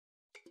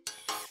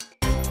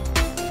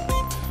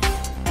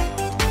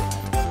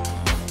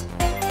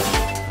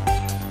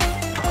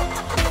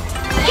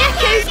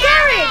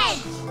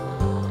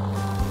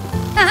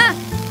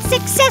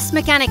Yes,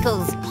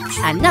 Mechanicals.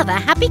 Another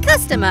happy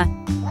customer.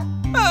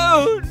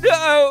 Oh,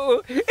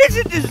 no! It's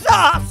a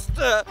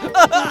disaster!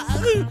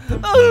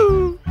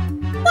 Oh.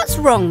 What's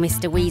wrong,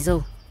 Mr.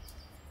 Weasel?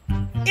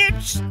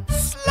 It's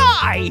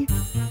Sly!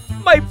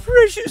 My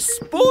precious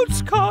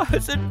sports car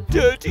has a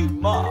dirty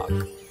mark.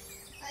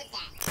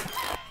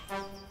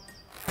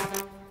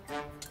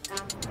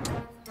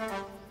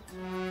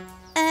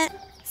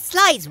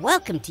 Sly's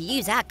welcome to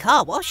use our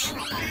car wash.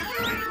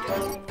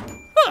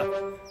 Huh.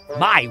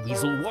 My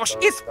Weasel wash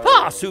is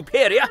far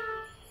superior.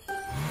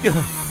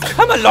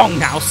 Come along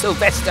now,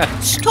 Sylvester.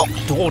 Stop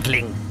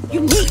dawdling.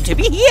 You need to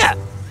be here.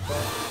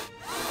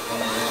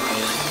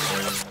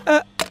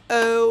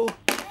 Uh-oh.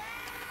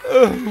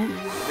 Oh,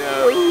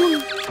 no.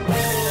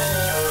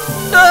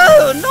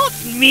 Oh, not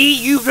me,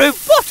 you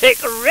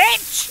robotic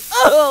wretch.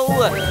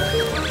 Oh.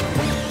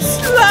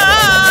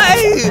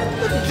 Sly!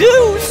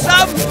 Do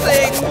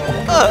something!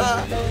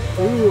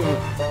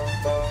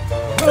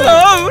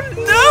 Oh,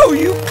 no,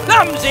 you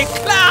clumsy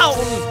clown!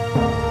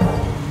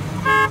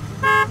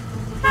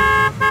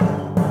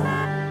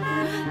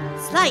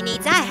 Sly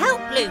needs our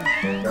help, Blue.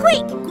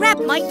 Quick, grab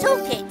my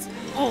toolkit.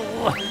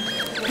 Oh.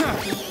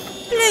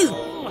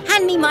 Blue,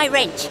 hand me my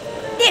wrench.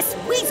 This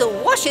Weasel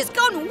wash has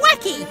gone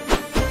wacky.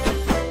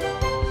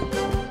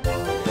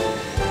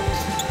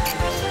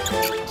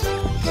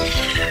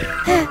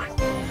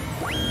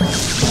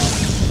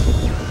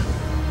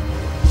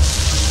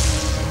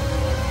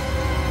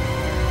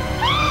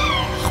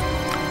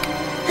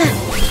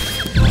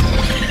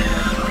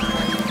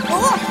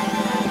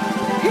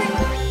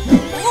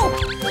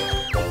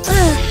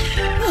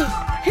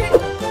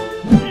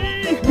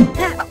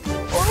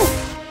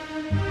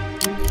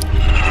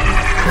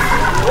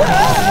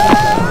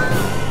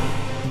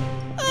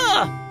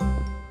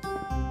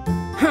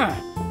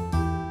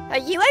 Are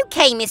you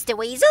okay, Mr.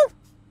 Weasel?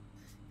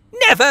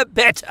 Never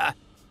better.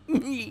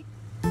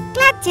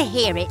 Glad to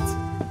hear it.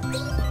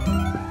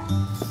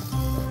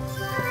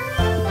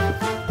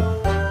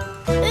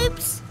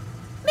 Oops,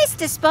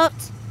 Mr. Spot.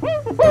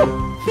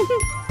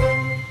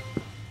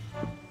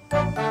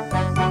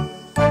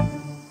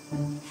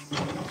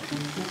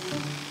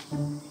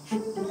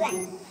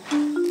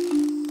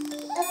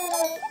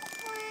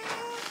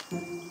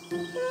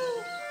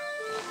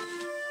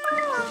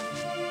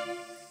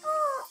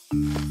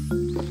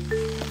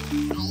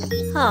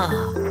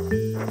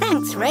 Oh,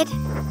 thanks, Red.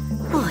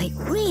 Oh, it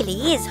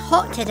really is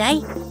hot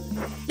today.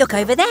 Look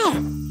over there.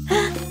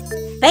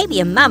 Baby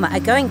and Mama are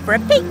going for a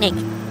picnic.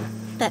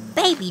 But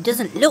Baby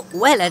doesn't look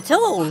well at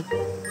all.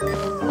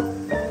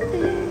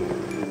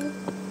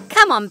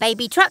 Come on,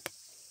 Baby Truck.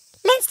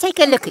 Let's take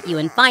a look at you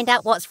and find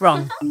out what's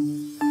wrong.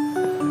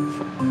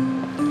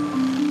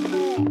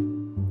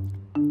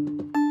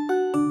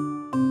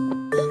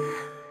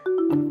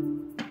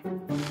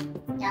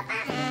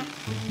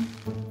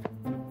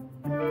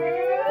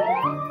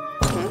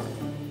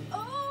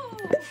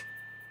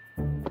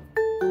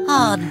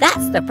 Oh,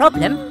 that's the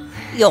problem.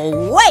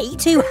 You're way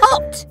too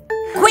hot.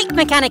 Quick,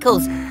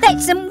 Mechanicals, fetch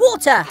some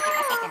water.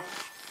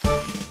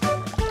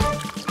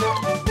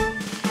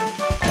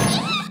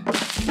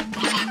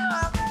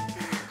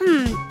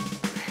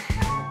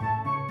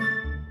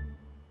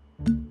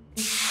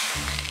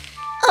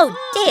 Oh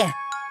dear,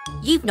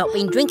 you've not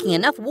been drinking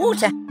enough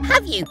water,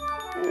 have you?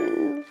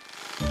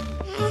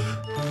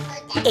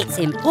 It's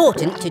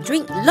important to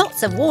drink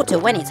lots of water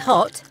when it's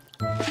hot.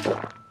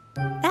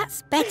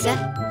 That's better.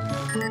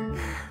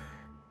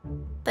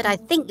 But I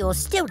think you're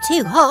still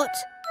too hot.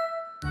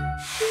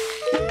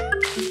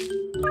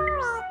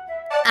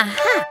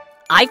 Aha!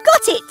 I've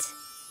got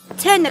it!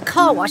 Turn the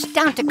car wash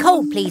down to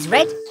cold, please,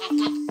 Red.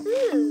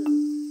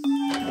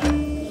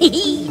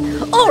 Hee-hee!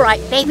 All right,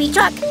 Baby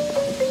Truck.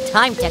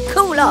 Time to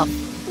cool off.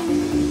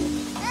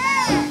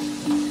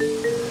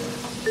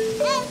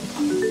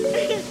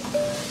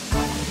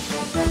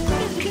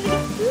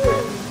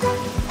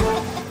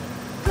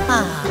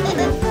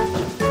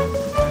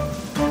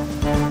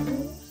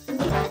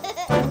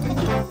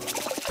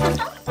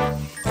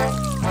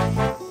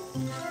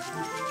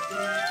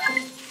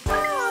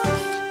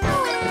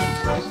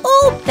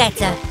 All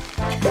better.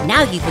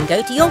 Now you can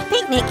go to your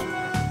picnic.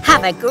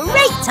 Have a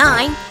great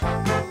time.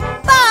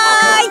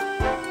 Bye!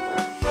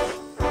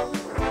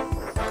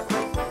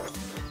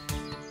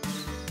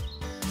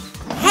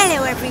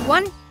 Hello,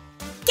 everyone.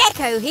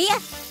 Gecko here.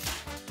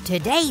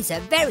 Today's a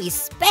very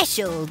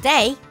special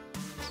day.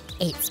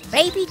 It's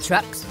Baby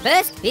Truck's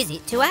first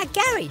visit to our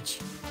garage.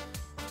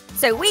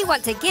 So we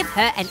want to give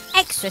her an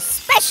extra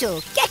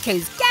special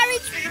Gecko's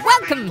Garage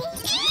welcome.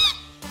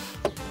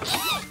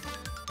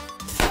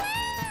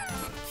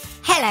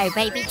 Hello,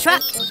 Baby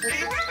Truck.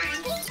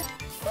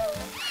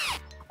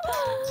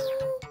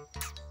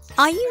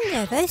 Are you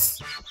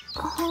nervous?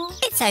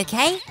 It's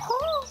okay.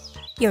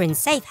 You're in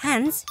safe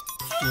hands.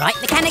 Right,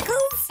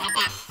 Mechanicals?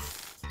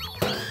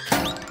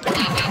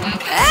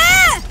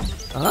 Ah!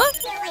 Huh?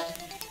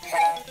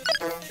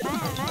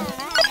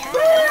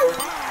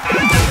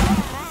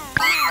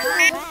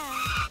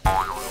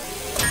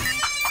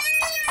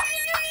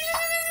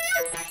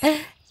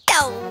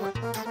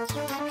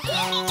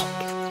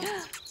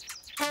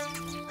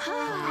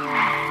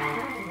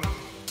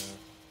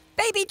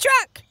 Baby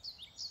Truck!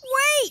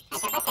 Wait!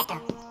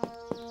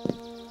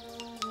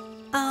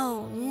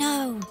 Oh,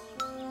 no.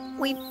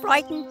 We've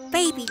frightened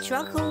Baby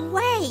Truck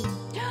away.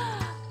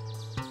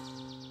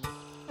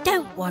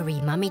 Don't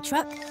worry, Mummy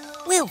Truck.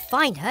 We'll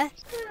find her.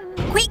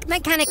 Quick,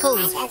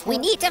 Mechanicals! We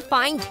need to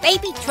find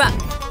Baby Truck.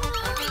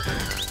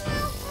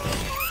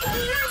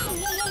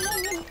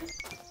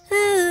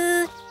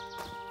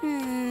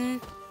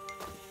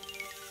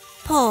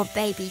 Poor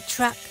Baby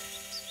Truck.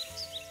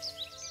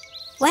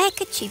 Where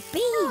could she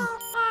be?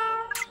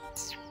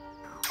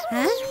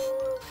 Huh?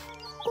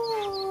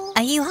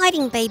 Are you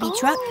hiding, Baby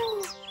Truck?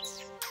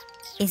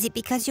 Is it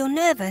because you're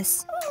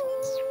nervous?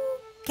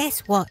 Guess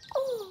what?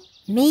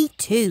 Me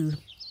too.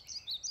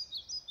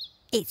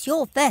 It's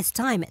your first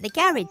time at the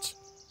garage.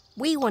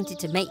 We wanted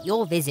to make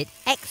your visit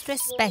extra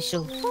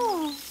special.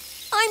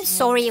 I'm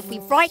sorry if we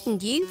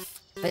frightened you,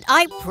 but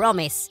I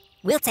promise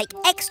we'll take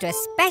extra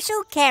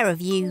special care of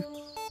you.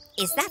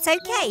 Is that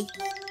okay?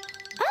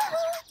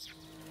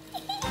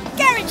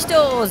 Garage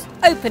doors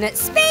open at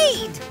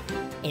speed.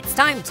 It's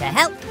time to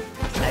help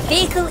a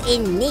vehicle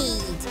in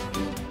need.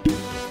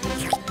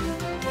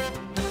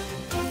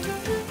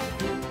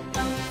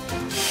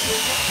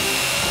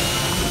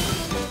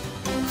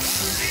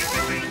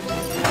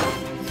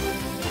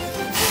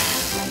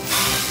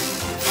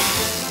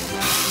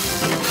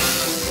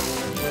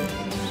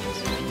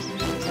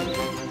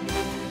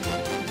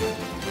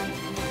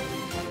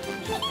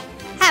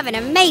 Have an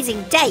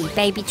amazing day,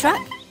 Baby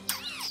Truck.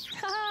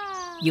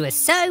 You are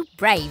so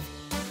brave.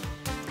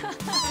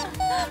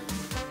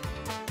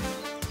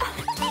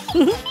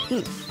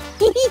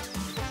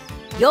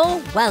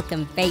 You're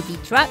welcome, Baby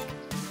Truck.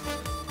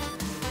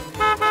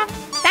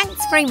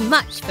 Thanks very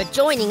much for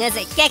joining us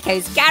at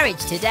Gecko's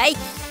garage today.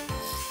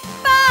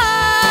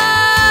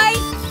 Bye!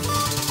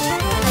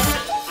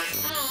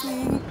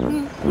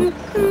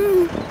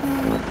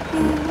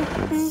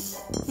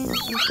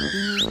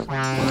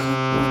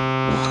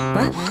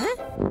 Huh?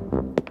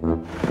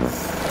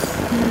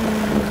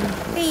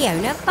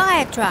 Fiona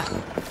fire truck.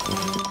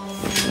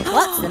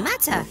 What's the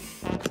matter?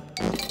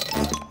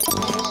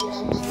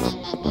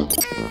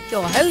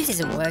 Your hose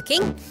isn't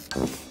working.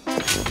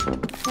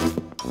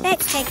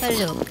 Let's take a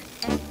look.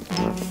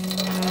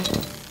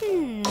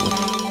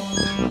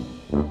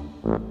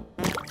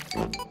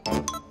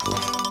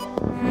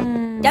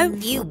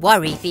 Don't you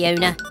worry,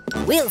 Fiona.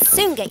 We'll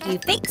soon get you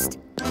fixed.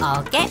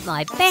 I'll get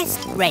my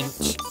best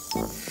wrench.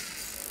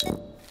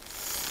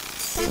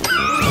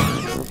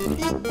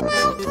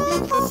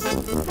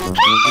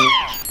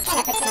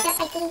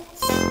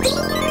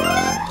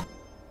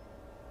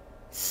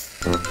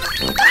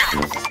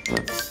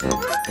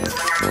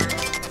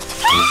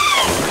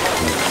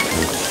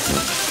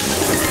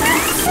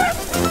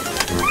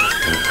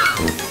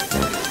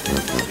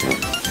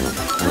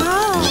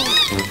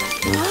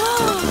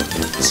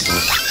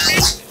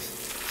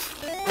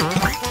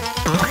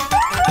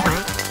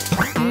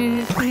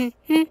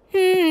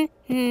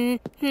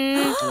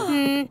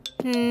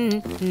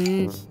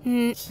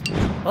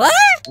 What?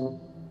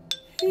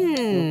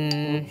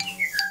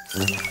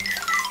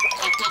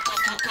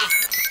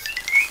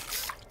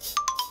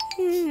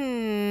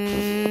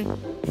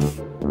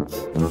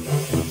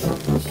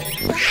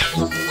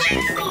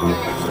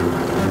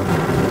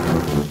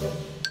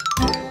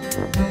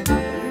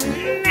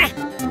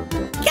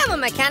 Come on,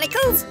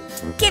 Mechanicals.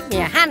 Give me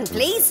a hand,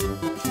 please.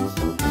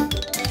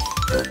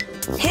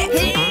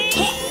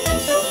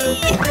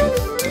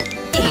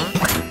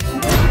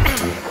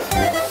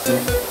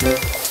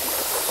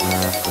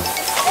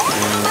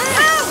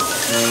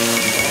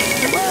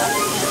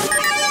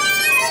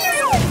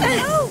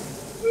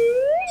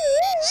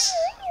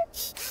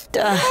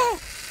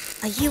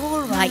 Are you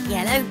all right,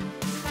 Yellow?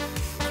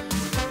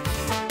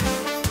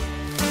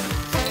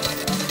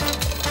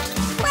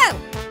 Well,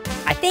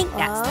 I think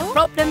that's the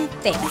problem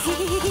fixed.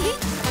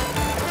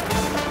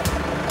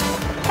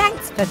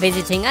 Thanks for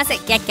visiting us at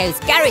Gecko's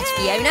garage,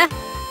 Fiona.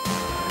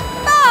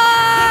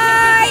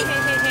 Bye!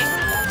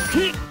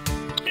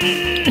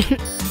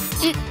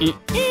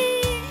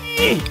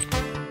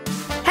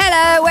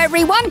 Hello,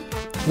 everyone.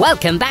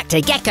 Welcome back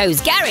to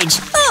Gecko's garage.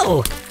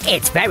 Oh,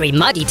 it's very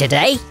muddy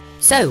today.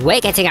 So we're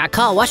getting our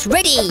car wash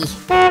ready.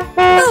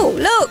 Oh,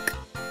 look!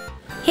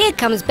 Here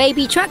comes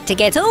Baby Truck to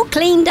get all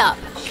cleaned up.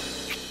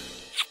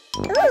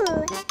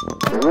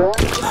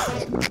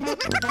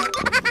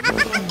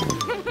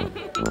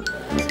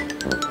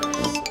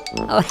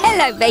 Oh,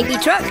 hello, Baby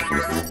Truck.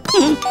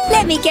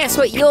 Let me guess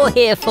what you're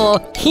here for.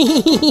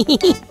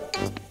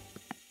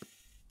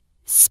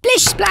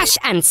 Splish, splash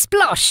and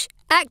splosh.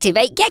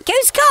 Activate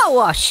Gecko's car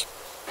wash.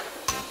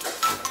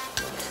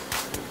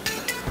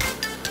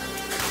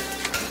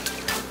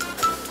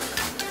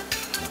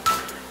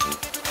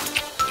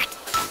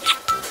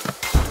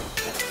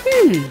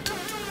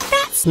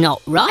 That's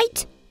not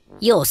right.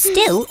 You're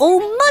still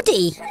all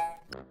muddy.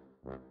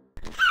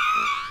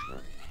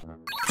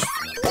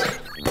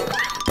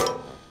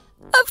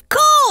 Of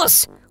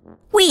course!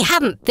 We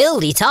haven't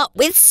filled it up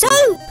with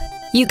soap.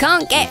 You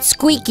can't get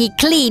squeaky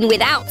clean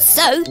without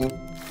soap.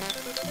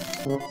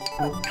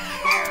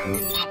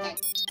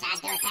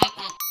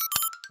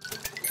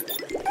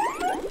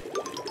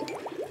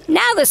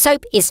 Now the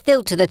soap is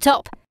filled to the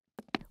top,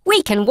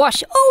 we can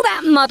wash all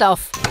that mud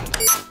off.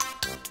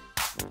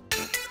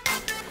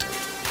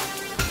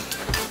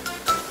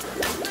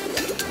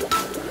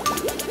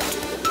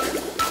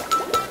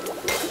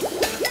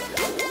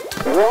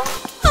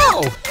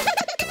 Oh!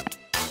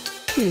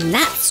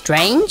 That's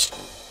strange.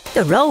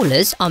 The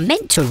rollers are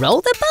meant to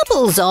roll the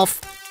bubbles off.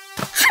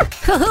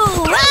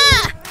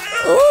 Hurrah!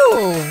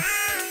 Ooh!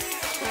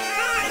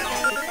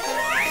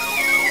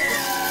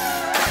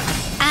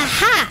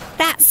 Aha!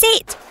 That's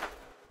it!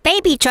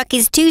 Baby truck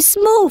is too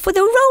small for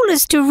the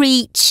rollers to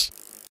reach.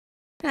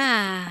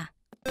 Ah.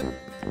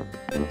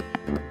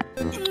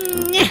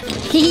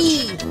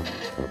 Hee.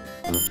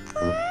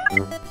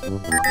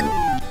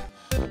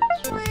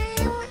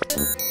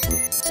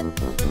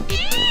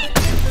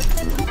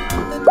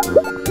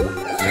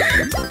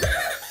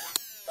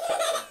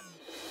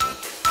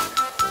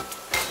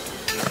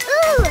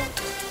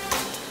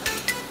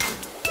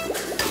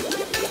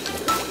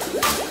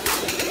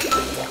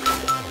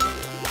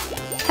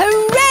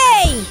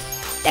 Hooray!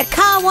 The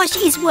car wash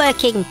is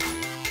working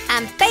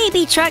and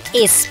baby truck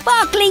is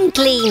sparkling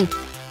clean.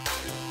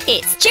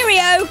 It's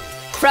cheerio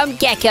from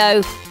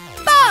Gecko.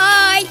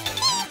 Bye!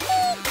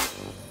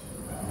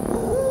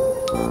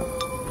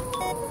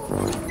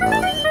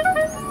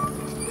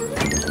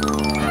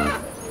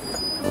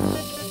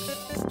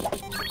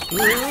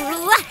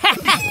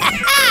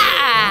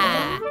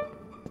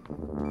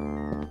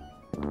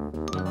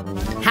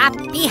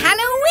 Happy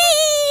Halloween!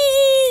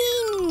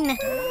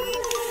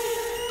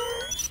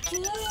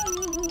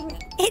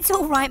 It's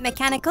all right,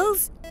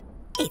 Mechanicals.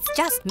 It's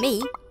just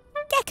me,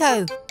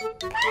 Gecko.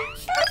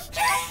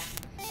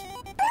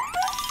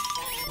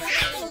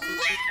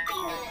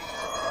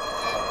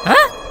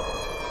 Huh?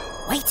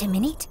 Wait a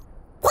minute.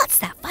 What's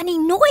that funny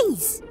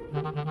noise?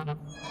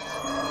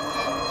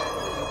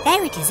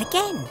 There it is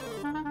again.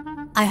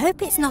 I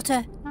hope it's not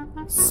a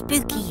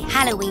spooky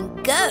Halloween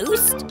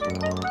ghost.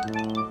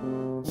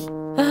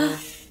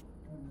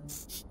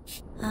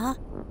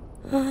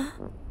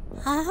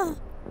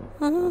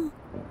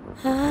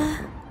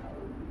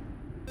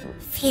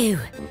 Phew.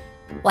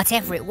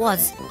 Whatever it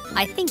was,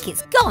 I think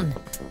it's gone.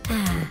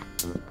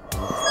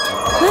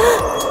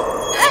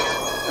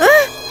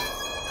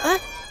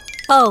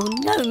 Oh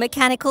no,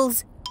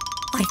 Mechanicals.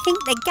 I think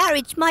the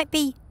garage might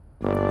be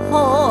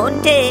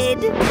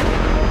haunted.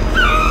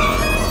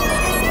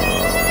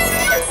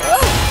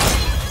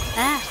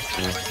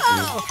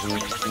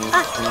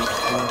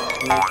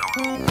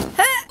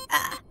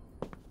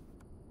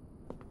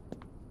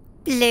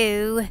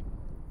 Blue.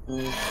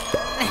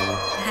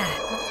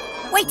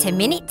 Wait a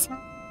minute.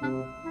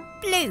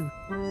 Blue,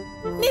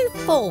 move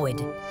forward.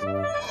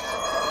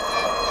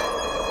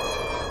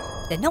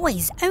 The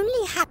noise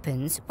only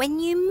happens when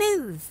you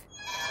move.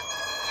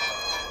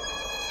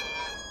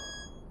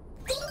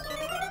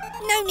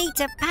 No need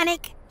to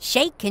panic,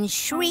 shake and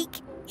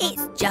shriek.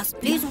 It's just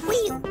Blue's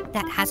wheel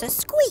that has a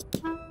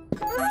squeak.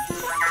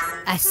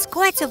 A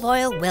squirt of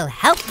oil will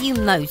help you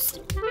most.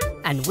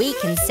 And we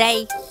can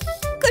say,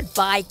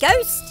 goodbye,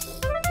 ghost.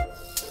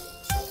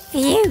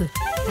 Phew,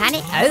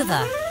 panic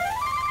over.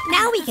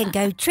 Now we can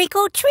go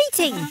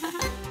trick-or-treating.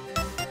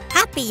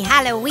 Happy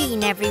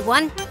Halloween,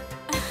 everyone.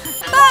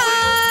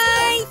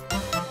 Bye!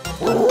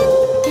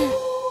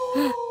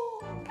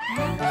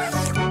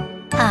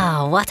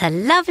 Oh, what a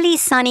lovely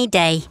sunny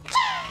day.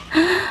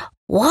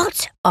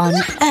 What on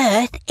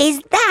earth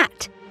is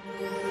that?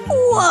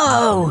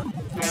 Whoa!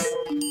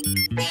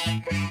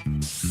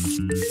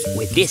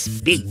 With this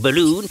big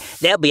balloon,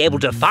 they'll be able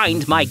to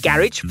find my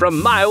garage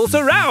from miles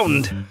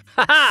around.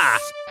 Ha-ha!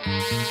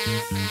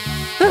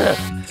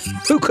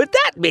 Who could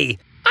that be?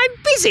 I'm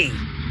busy.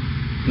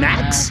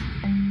 Max?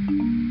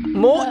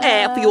 More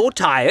air for your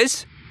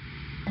tyres?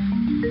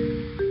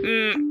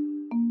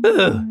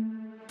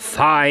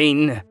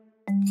 Fine.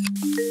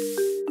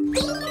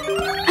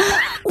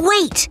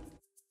 Wait!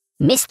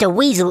 Mr.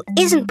 Weasel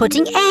isn't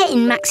putting air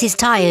in Max's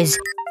tyres.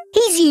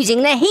 He's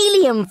using the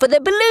helium for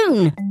the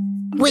balloon.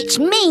 Which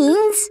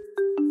means...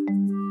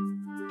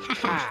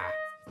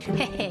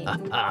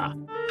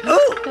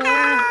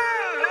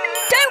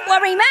 Don't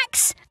worry,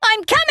 Max.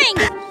 I'm coming.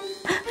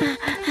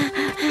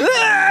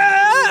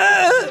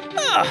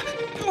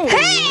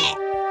 Hey!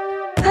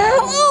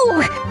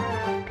 Oh!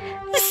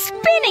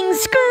 Spinning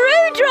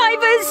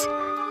screwdrivers!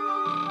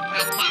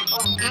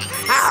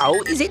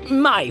 How is it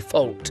my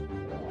fault?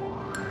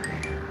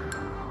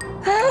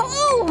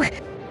 Oh!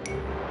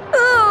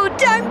 Oh,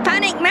 don't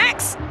panic,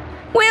 Max.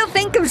 We'll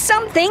think of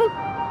something.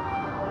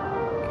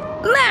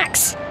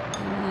 Max,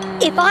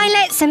 if I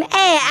let some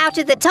air out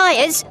of the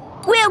tyres,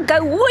 we'll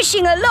go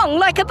whooshing along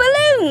like a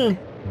balloon.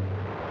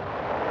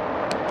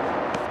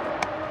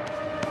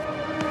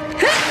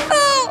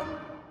 Oh!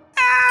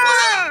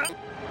 Ah!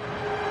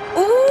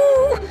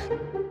 Ooh!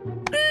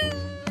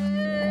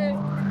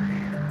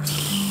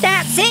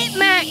 That's it,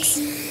 Max.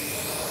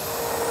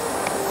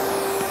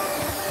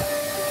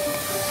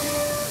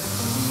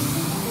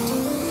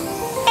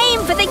 Aim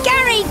for the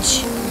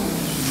garage.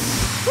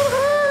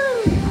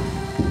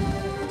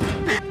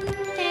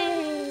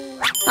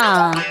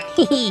 There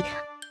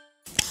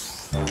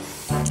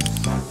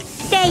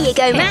you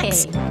go,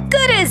 Max.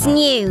 Good as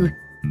new.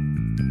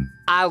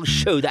 I'll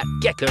show that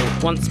Gecko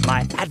once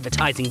my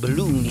advertising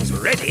balloon is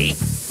ready.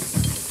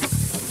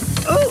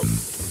 Oh!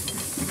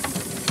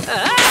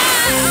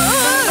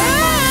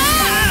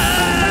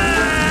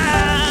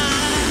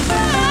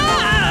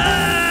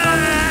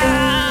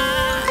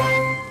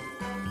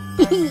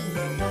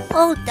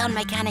 All done,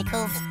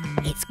 Mechanicals.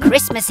 It's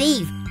Christmas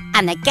Eve,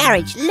 and the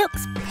garage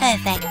looks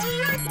perfect.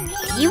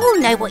 Do you all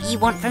know what you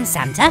want from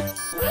Santa?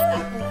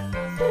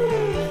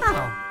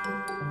 Oh,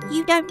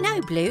 you don't know,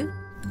 Blue?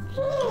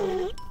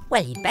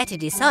 Well, you'd better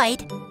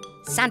decide.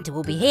 Santa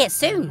will be here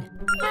soon.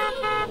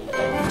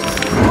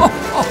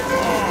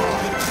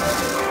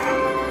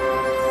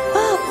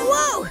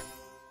 Whoa!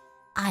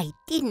 I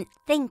didn't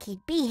think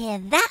he'd be here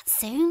that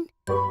soon.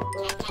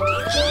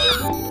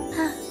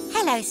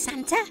 Hello,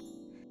 Santa.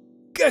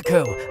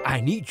 Gecko, I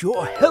need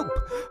your help.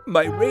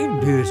 My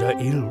reindeers are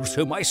ill,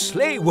 so my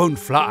sleigh won't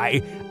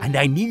fly, and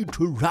I need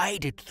to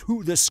ride it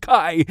through the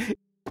sky.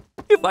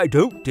 If I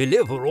don't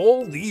deliver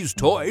all these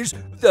toys,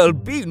 there'll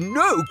be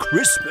no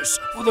Christmas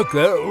for the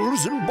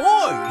girls and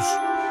boys.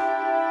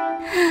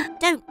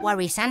 Don't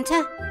worry,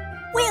 Santa.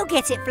 We'll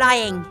get it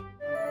flying.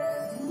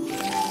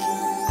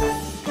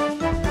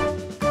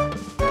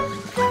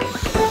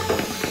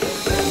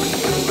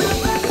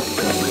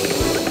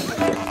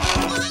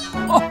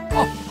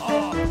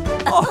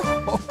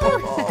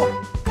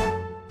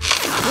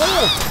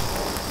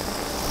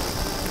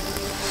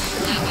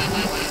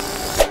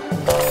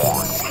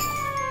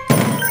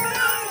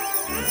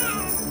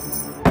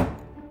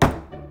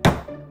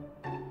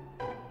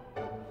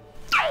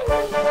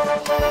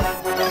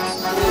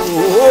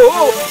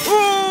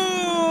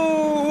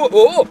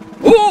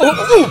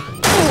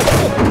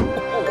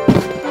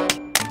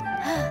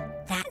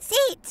 That's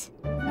it.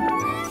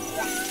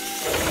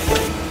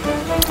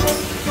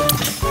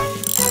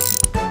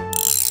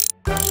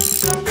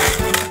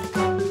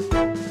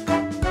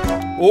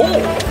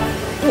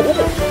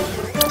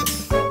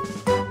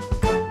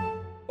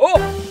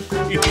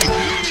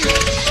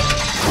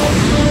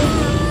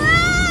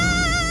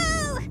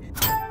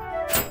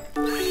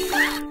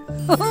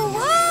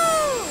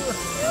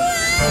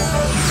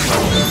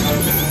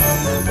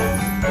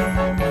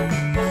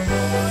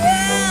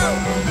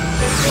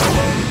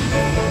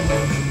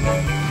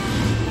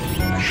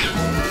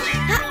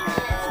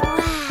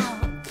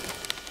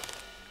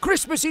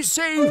 Christmas is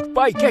saved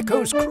by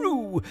Gecko's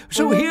crew,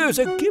 so here's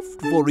a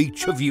gift for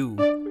each of you.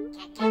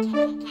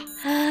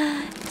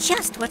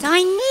 Just what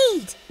I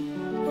need.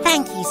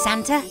 Thank you,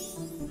 Santa.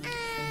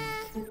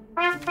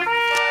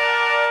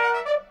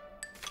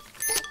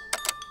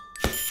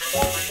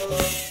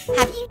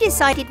 Have you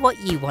decided what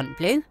you want,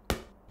 Blue?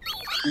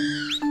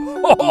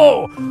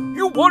 Oh,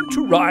 you want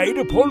to ride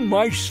upon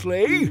my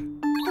sleigh?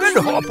 Then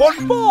hop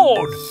on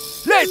board.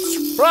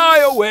 Let's fly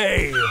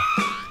away.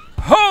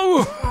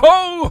 Ho,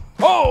 ho,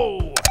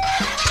 ho!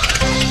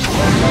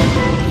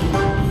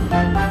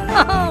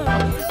 Oh,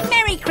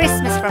 Merry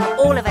Christmas from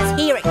all of us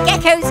here at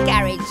Gecko's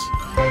Garage.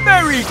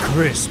 Merry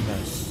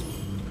Christmas.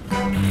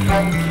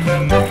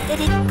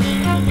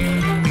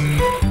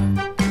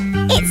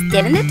 It's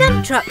Dylan the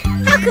dump truck.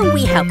 How can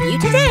we help you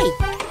today?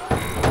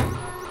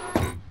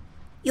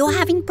 You're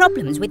having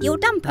problems with your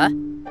dumper?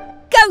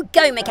 Go,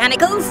 go,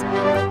 Mechanicals!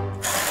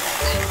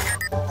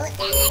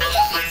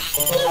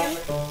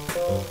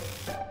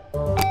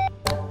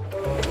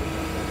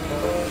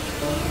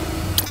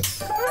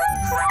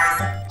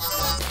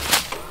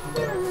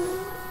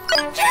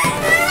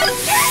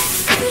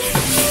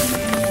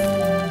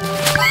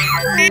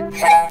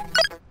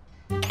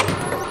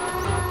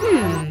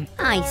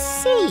 I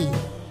see.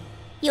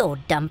 Your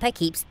dumper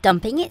keeps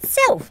dumping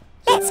itself.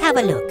 Let's have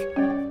a look.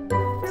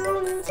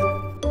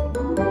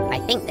 I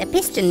think the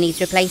piston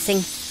needs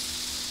replacing.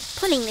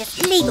 Pulling this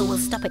lever will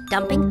stop it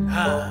dumping,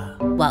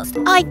 whilst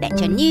I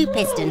fetch a new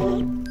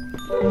piston.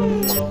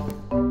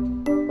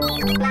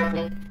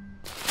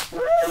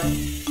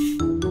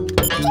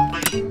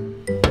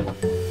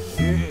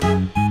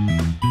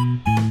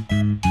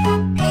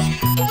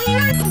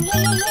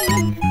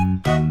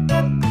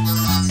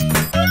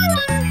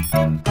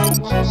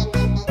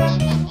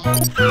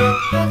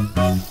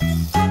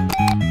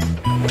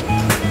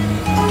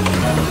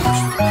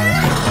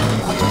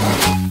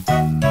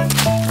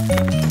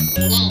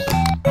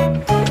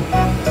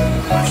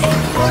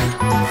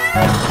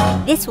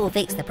 This will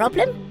fix the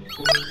problem.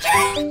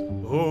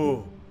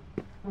 Oh.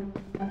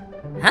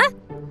 Huh?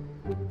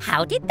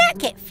 How did that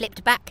get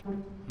flipped back?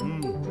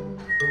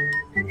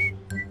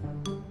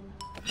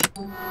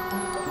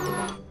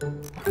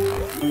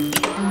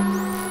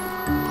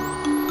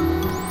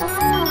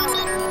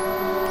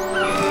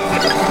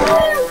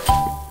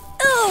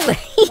 Oh,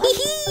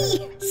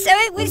 so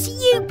it was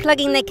you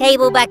plugging the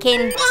cable back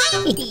in.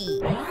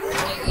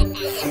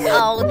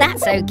 Oh,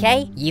 that's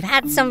okay. You've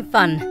had some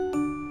fun.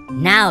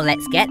 Now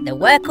let's get the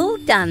work all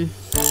done.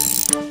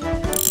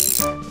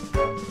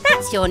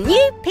 That's your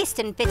new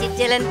piston fitted,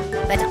 Dylan,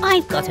 but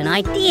I've got an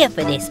idea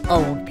for this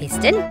old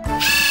piston.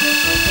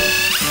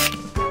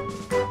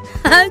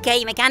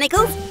 OK,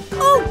 Mechanicals,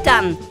 all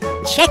done.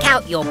 Check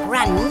out your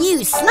brand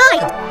new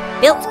slide,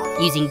 built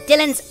using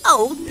Dylan's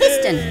old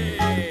piston.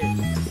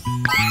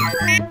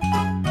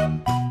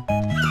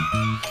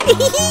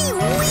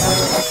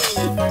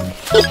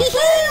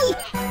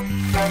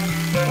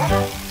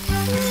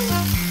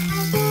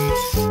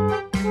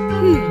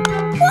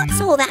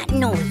 What's all that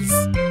noise?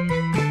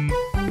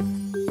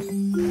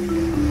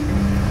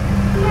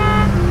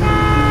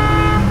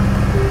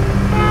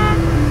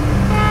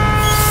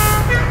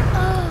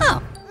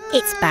 Oh,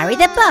 it's Barry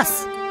the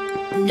bus.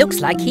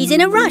 Looks like he's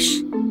in a rush.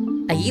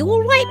 Are you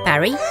all right,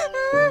 Barry?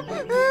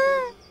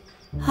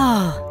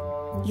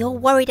 Oh, you're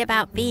worried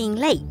about being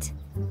late.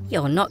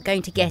 You're not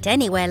going to get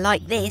anywhere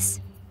like this.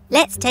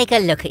 Let's take a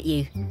look at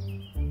you.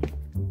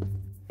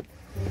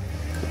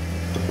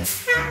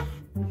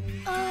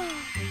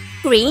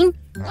 Green,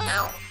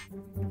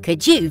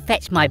 could you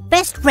fetch my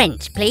best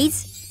wrench,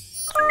 please?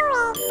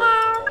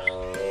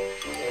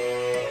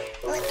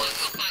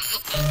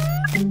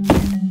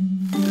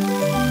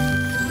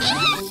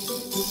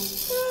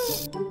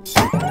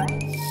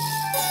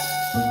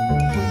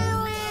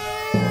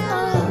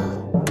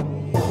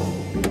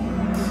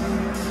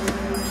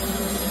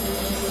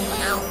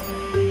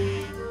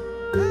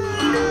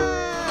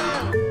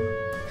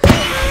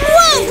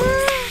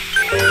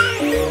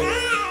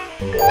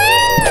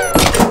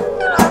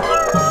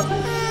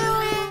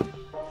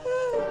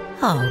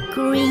 Oh,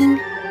 Green,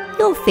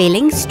 you're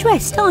feeling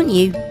stressed, aren't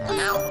you?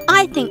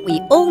 I think we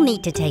all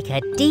need to take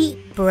a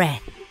deep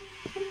breath.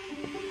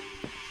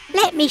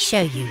 Let me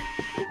show you.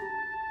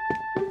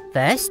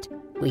 First,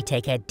 we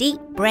take a deep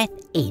breath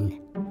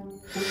in.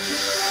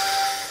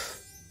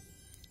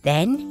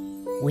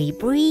 Then, we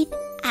breathe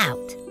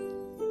out.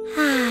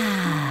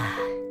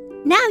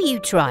 Now you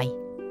try.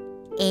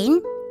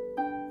 In.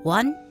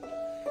 1,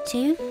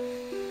 2,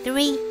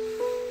 3,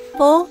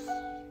 4,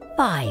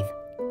 5.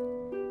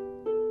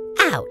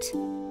 Out.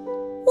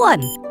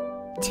 1,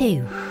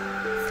 2,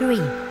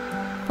 3,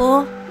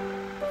 4,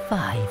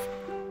 5.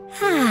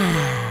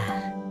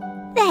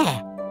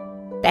 There.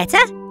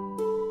 Better?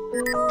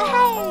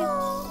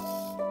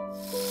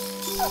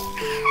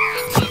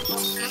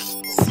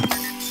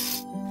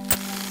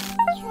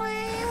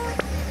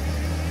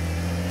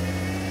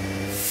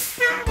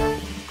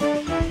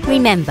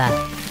 Remember,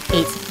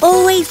 it's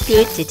always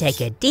good to take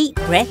a deep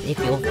breath if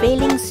you're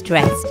feeling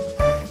stressed.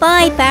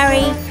 Bye,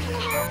 Barry.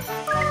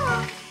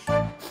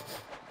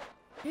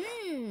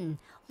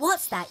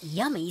 What's that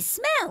yummy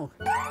smell?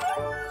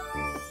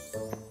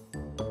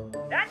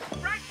 That's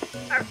right,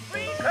 a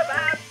free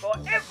kebab for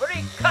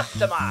every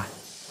customer.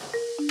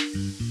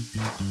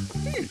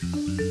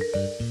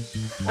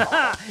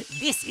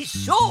 This is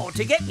sure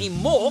to get me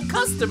more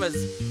customers.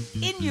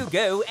 In you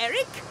go,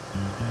 Eric.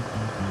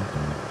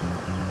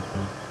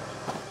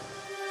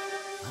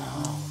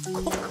 Oh,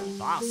 cook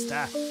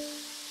faster.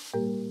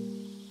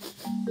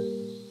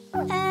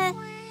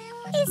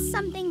 Is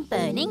something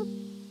burning?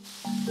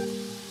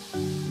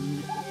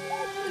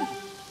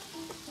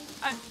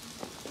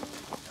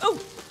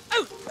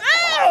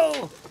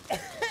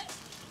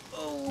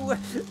 Oh,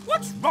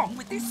 what's wrong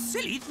with this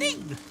silly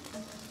thing?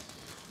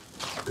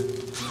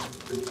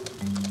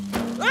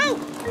 Oh!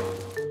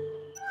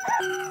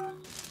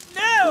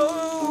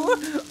 No!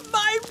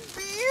 My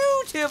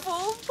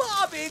beautiful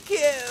barbecue!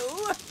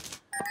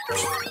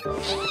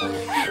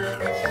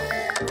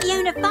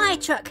 Fiona fire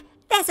truck!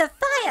 There's a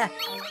fire!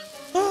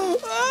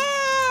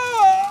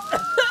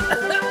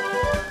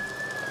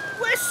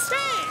 We're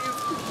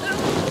saved!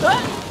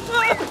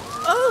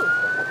 Oh!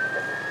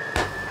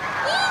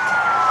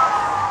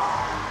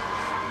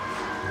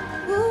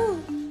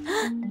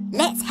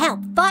 Let's help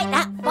fight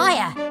that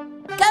fire!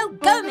 Go,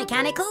 go,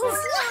 Mechanicals!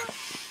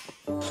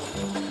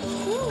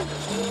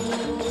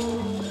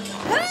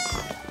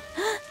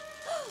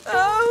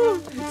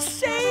 Oh,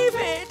 save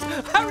it!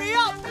 Hurry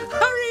up!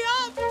 Hurry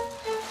up!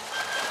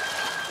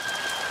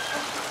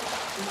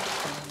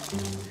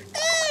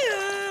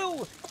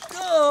 Ew!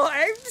 Oh,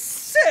 I'm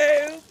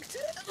soaked!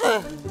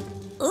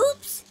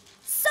 Oops!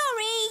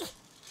 Sorry!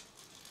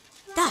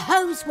 The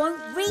hose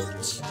won't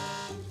reach.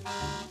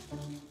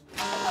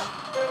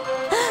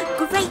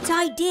 Great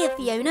idea,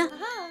 Fiona.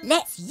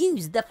 Let's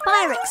use the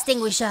fire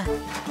extinguisher.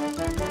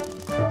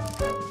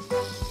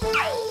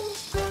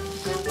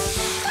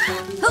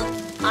 Oh,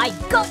 I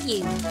got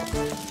you.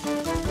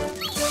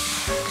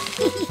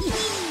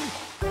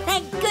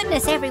 Thank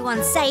goodness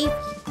everyone's safe.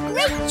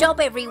 Great job,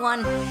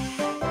 everyone.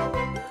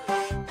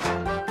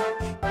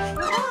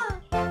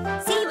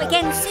 See you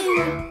again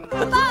soon.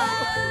 Bye.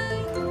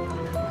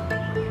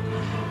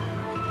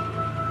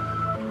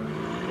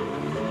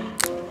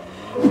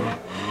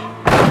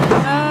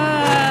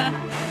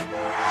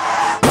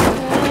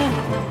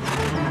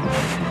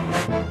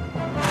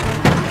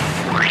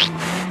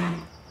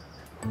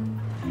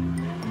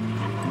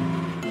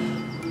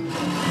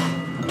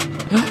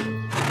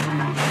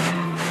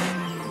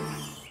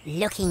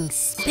 Looking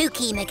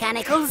spooky,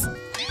 Mechanicals.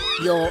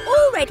 You're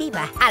all ready for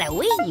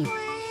Halloween.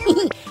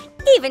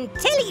 Even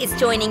Tilly is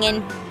joining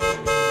in.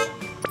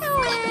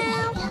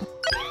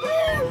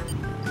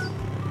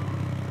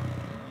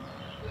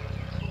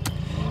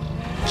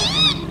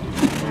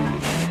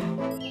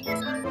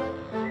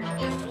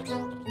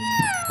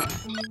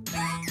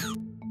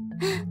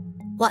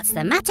 What's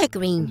the matter,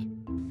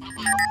 Green?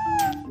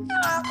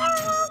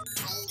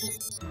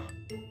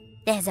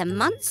 There's a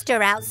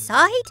monster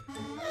outside?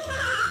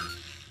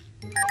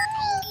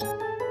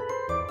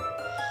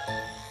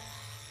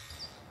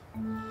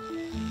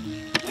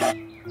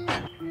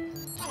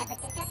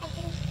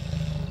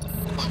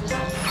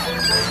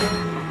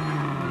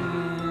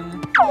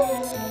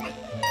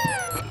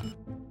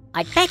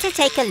 I'd better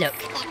take a look.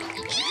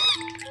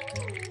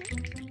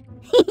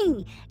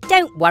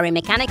 Don't worry,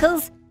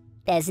 Mechanicals.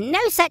 There's no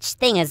such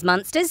thing as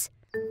monsters.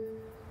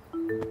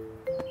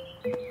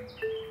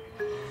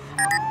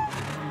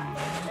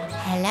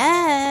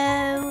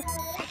 Hello?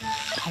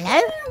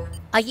 Hello?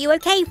 Are you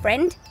okay,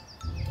 friend?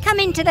 Come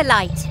into the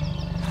light.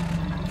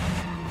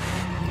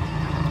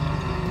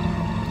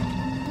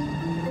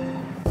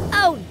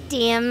 Oh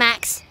dear,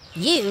 Max.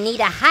 You need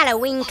a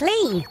Halloween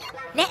clean.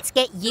 Let's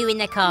get you in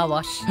the car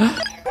wash.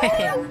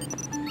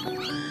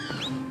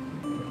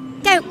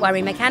 Don't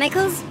worry,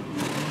 Mechanicals.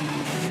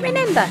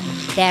 Remember,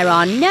 there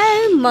are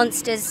no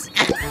monsters.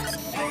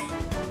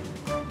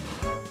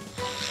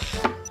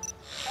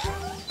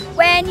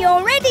 When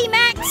you're ready,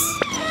 Max.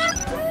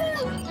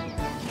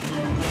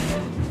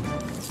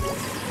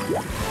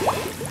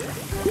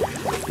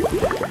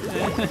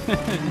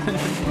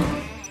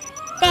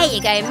 There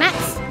you go,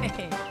 Max.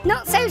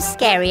 Not so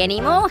scary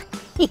anymore.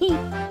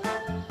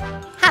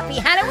 Happy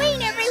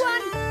Halloween, everyone!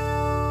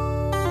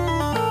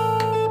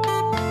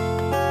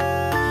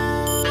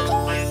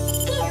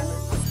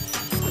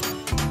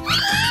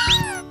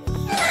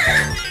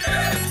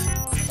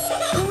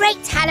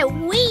 Great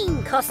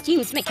Halloween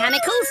costumes,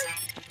 Mechanicals.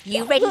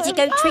 You ready to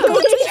go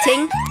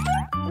trick-or-treating?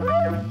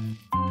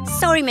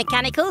 Sorry,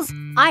 Mechanicals.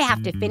 I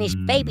have to finish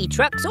Baby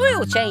Truck's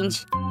oil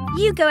change.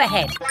 You go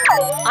ahead.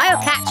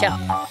 I'll catch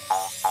up.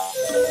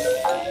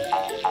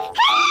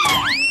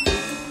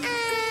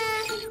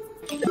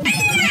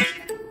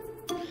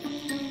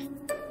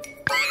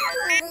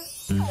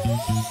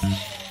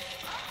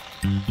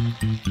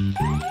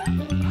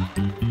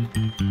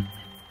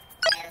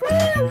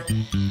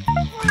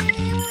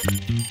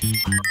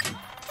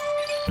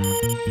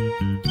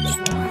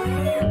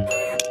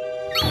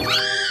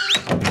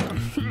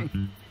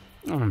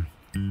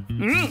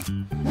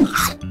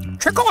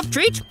 Trick or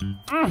treat?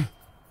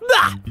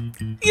 Bah!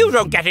 You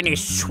don't get any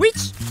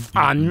sweets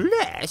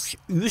unless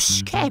you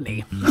scare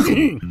me.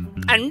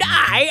 And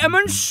I am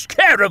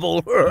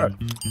unscarable.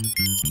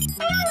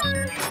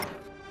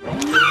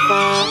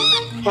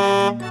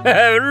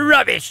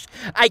 Rubbish!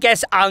 I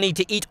guess I'll need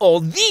to eat all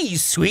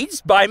these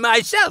sweets by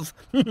myself.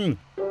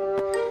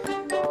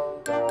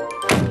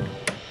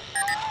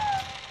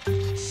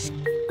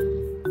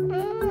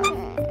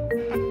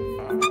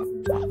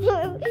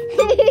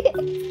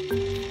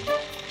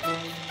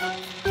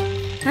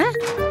 Huh?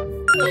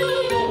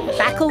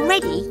 Back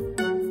already?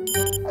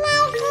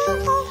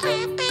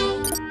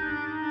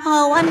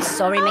 Oh, I'm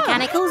sorry,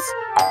 Mechanicals.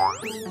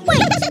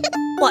 Wait,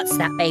 what's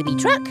that, Baby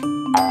Truck?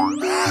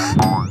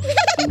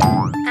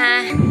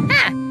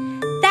 Aha!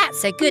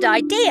 That's a good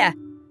idea.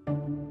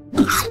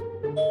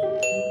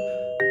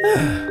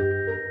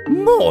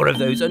 More of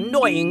those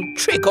annoying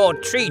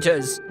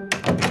trick-or-treaters.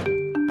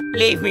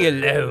 Leave me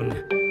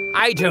alone.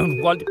 I don't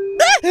want...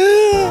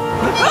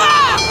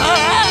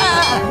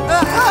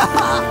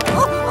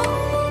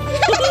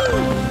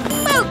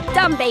 Well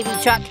done, Baby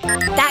Truck.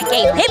 That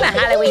gave him a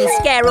Halloween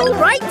scare, all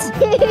right.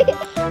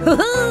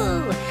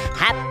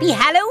 Happy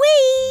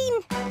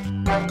Halloween!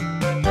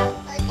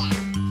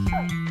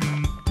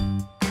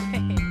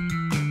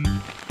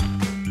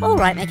 All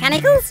right,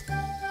 Mechanicals.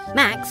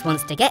 Max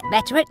wants to get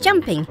better at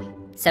jumping,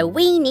 so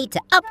we need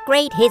to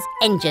upgrade his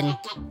engine.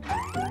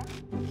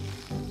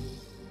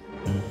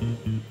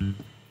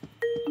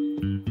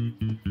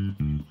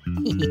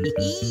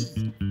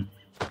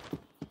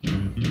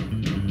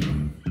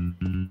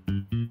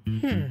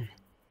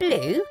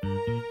 Blue,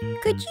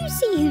 could you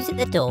see who's at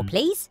the door,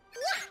 please?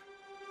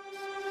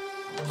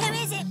 Who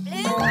is it,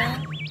 Blue?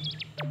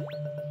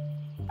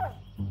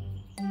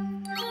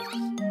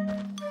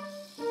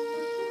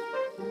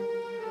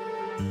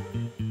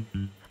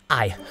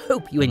 I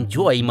hope you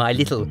enjoy my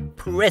little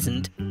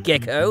present,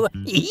 Gecko.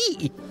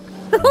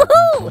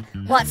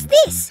 What's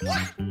this?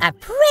 A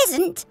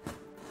present?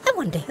 I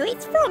wonder who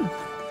it's from.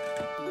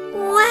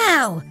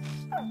 Wow!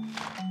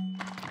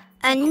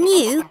 A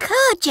new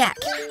car jack.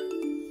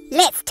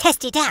 Let's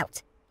test it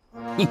out.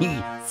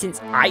 Since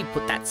I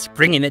put that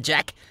spring in the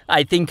jack,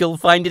 I think you'll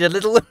find it a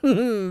little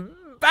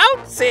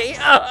bouncy.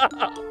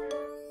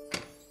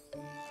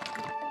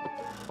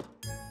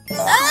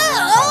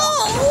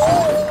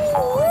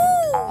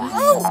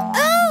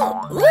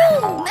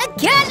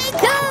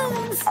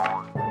 Mechanicals!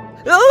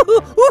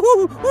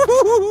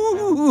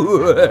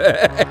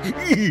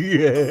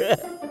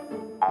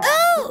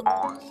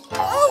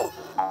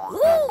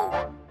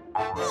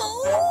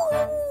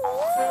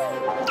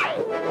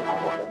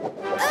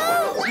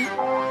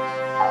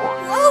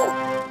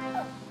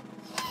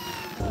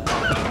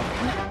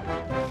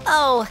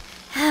 Oh,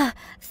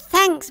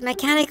 thanks,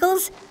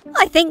 Mechanicals.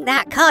 I think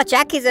that car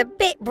jack is a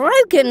bit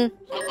broken.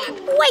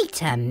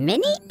 Wait a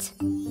minute.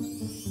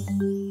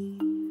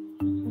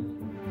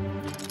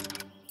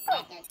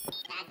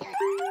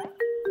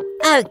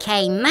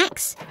 OK,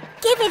 Max,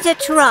 give it a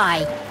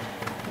try.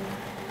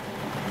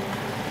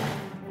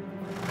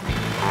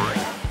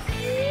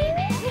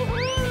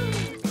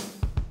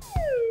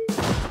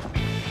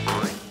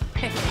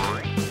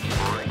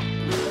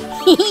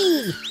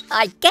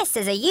 I guess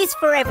there's a use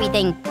for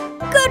everything.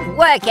 Good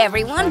work,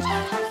 everyone.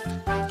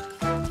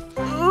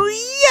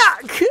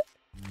 Yuck!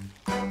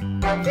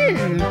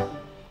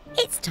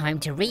 It's time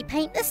to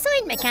repaint the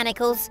side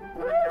mechanicals.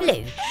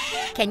 Blue,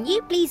 can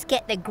you please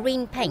get the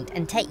green paint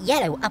and take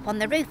yellow up on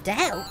the roof to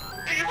help?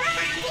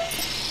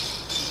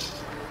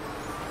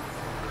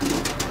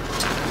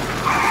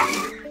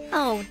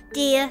 Oh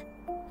dear,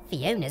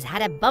 Fiona's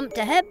had a bump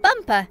to her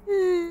bumper.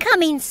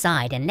 Come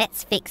inside and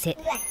let's fix it.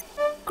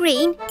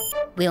 Green,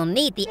 we'll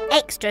need the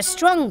extra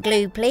strong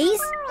glue,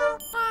 please.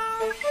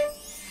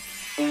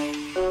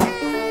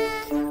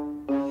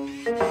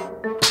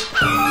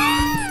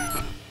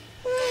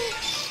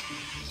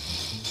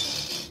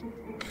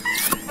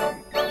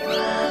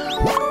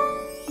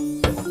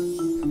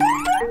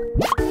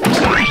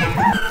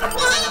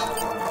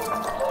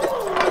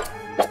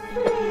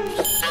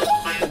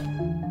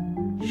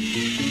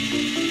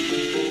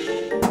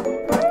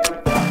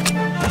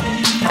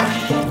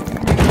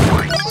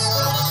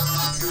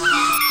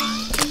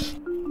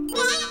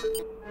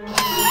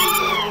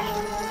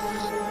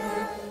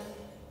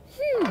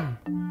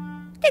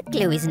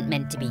 Glue isn't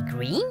meant to be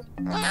green.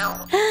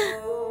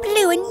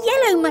 Blue and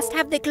yellow must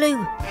have the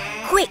glue.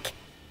 Quick,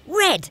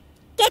 red,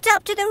 get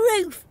up to the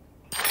roof.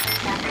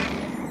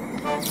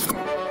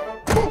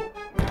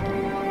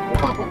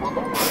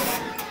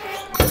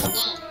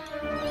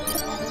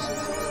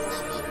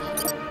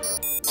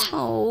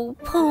 Oh,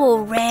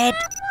 poor Red.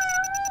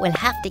 We'll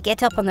have to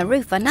get up on the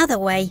roof another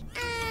way.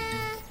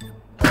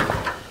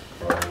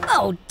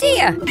 Oh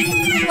dear,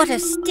 what a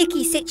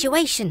sticky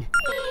situation.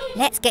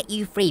 Let's get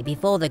you free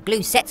before the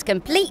glue sets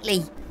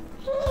completely.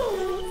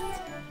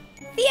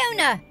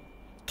 Fiona,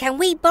 can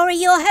we borrow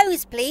your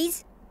hose,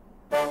 please?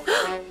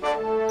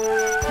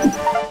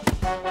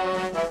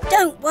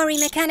 Don't worry,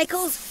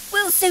 Mechanicals.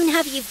 We'll soon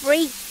have you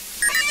free.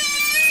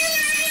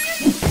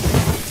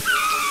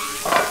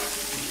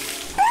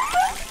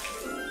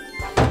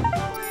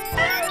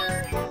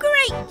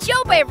 Great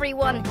job,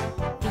 everyone.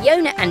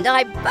 Fiona and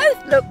I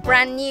both look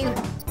brand new.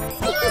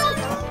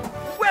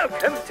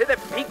 Welcome to the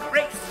big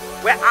race,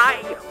 where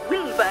I,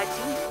 Wilbur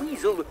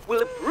Weasel,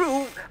 will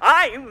prove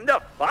I'm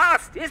the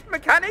fastest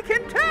mechanic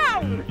in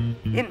town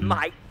in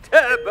my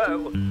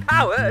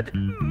turbo-powered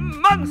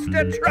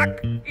monster truck.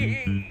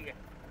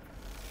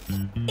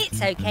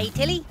 It's okay,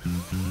 Tilly.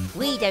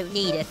 We don't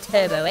need a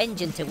turbo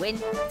engine to win.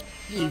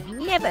 You've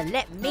never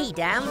let me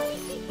down.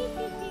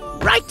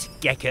 Right,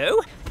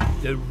 Gecko.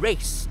 The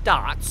race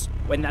starts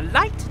when the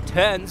light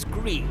turns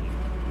green.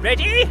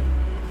 Ready?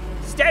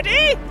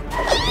 Steady?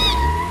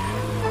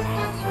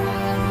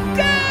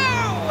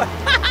 Go!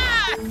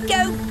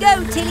 Go,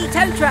 go, Tilly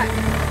Tow Truck!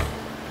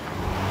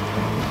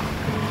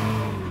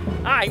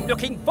 I'm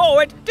looking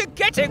forward to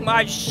getting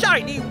my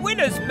shiny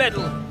winner's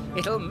medal.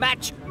 It'll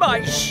match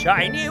my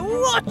shiny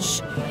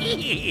watch.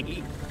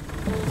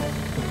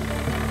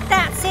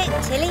 That's it,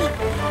 Tilly.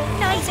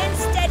 Nice and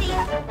steady.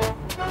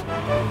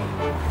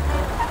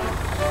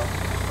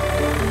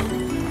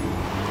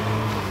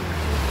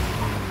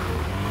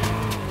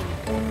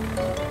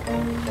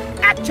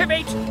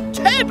 Activate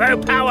turbo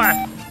power!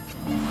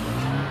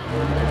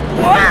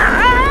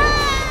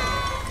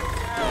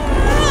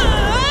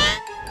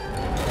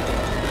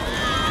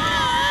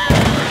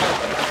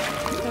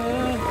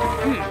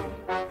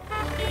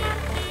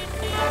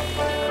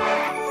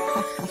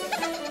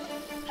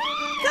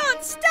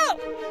 Can't stop!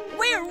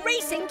 We're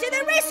racing to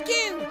the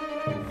rescue!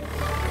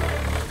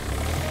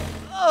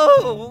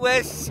 Oh,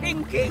 we're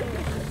sinking.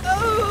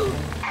 Oh,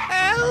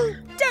 hell!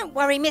 Don't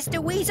worry, Mr.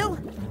 Weasel.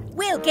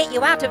 We'll get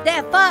you out of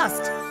there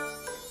fast.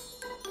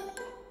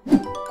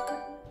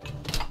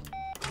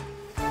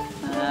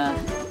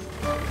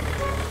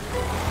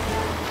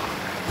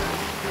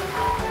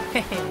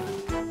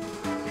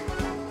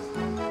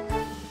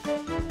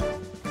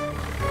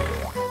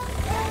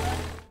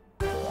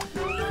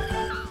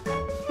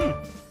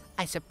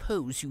 I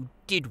suppose you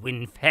did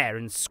win fair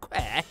and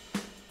square,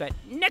 but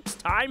next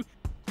time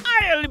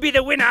I'll be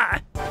the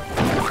winner.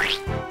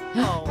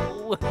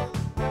 Oh.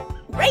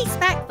 Race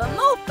back for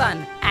more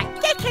fun at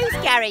Gecko's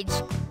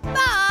Garage.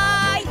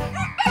 Bye!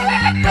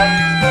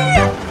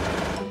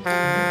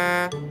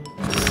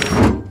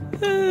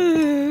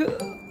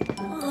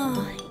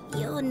 Oh,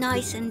 you're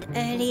nice and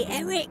early,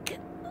 Eric.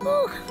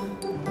 Oh.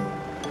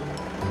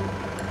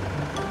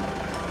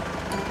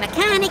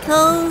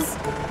 Mechanicals!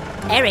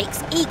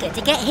 Eric's eager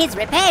to get his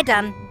repair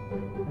done.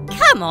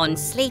 Come on,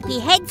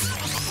 sleepyheads.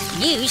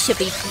 You should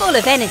be full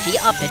of energy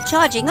after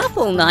charging up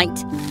all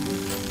night.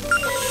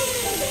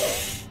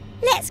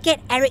 Let's get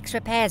Eric's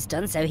repairs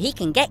done so he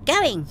can get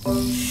going.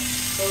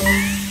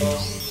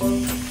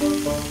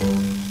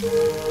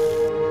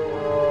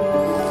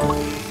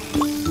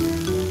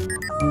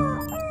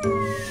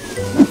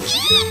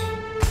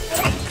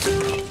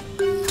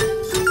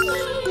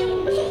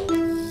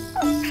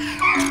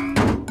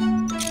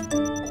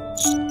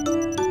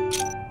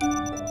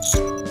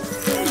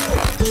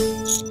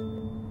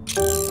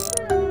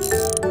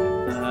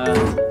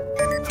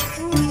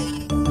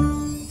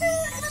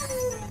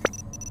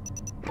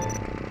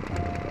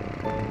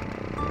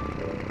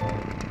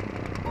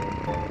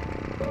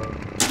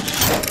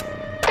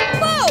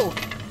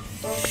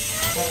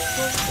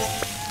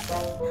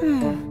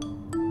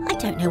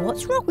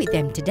 along with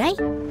them today.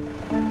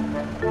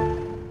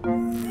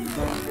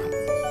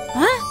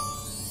 Huh?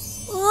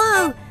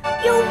 Whoa,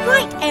 you're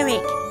right,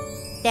 Eric.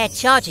 Their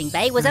charging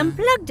bay was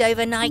unplugged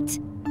overnight.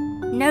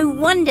 No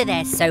wonder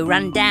they're so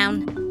run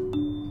down.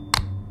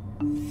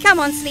 Come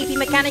on, sleepy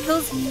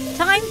mechanicals.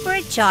 Time for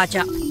a charge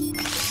up.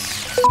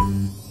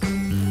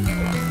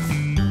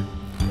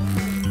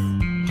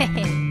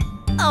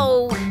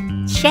 Oh,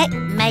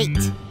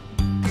 checkmate.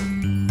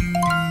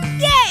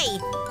 Yay!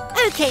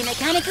 OK,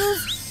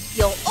 mechanicals,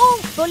 you're all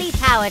fully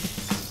powered.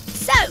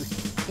 So,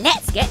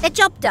 let's get the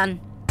job done.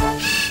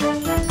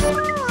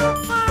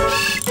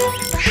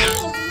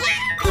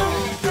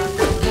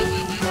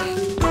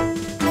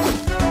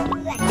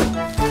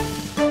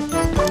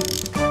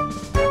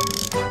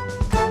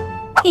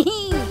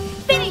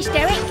 Finished,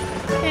 Eric.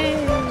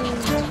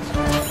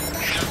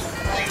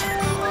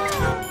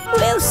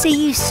 We'll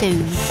see you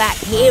soon back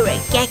here at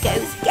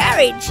Gecko's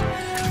garage.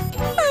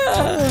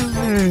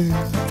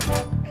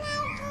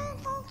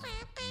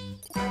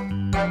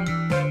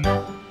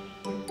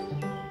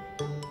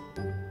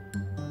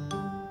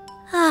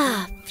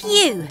 Ah,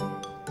 phew.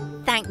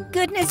 Thank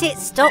goodness it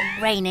stopped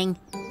raining.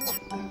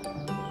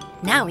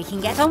 Now we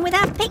can get on with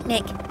our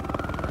picnic.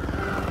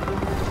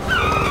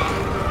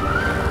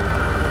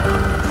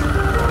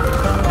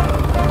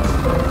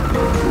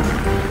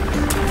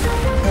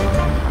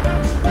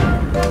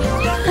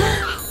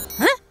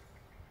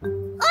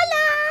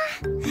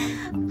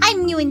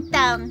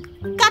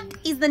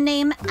 The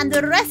name and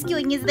the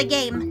rescuing is the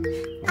game.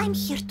 I'm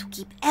here to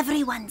keep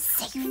everyone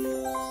safe.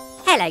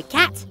 Hello,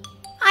 Cat.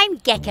 I'm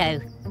Gecko,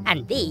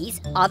 and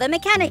these are the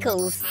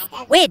mechanicals.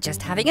 We're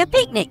just having a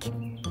picnic.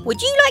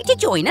 Would you like to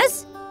join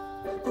us?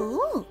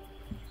 Ooh.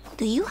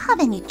 Do you have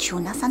any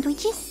tuna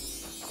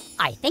sandwiches?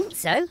 I think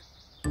so.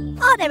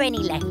 Are there any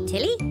left,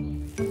 Tilly?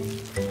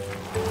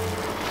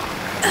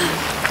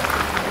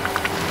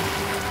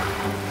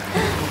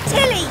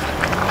 Tilly!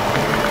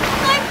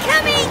 I'm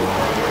coming!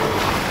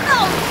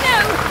 Oh no!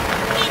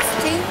 It's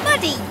too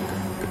muddy!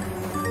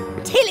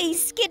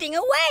 Tilly's skidding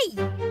away!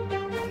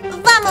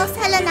 Vamos,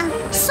 Helena!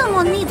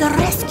 Someone needs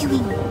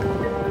rescuing!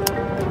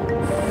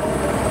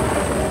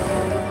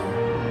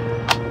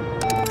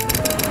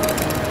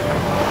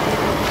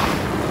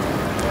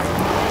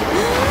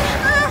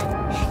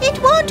 It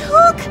won't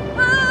hook!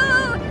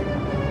 Oh!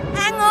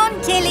 Hang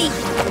on, Tilly!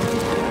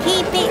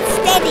 Keep it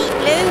steady,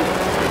 Blue!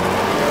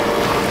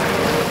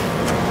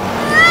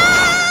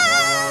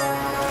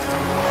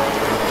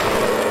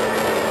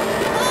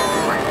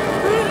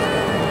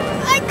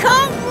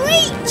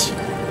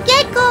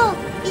 Gecko,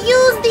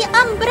 use the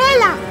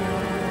umbrella.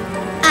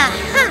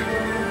 Aha!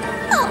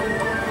 Oh.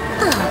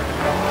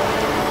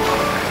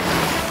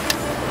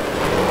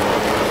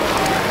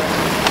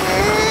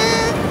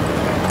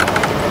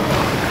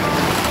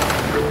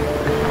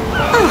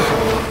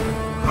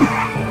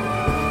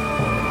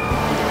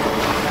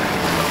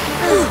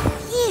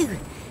 Phew!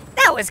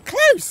 That was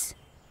close.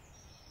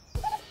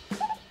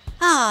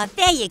 Ah,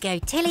 there you go,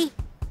 Tilly.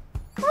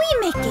 We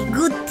make a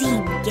good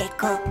team,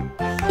 Gecko.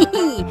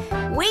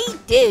 We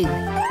do.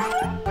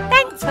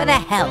 Thanks for the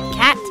help,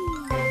 Cat.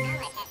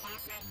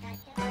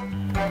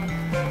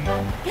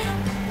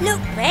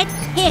 Look, Red,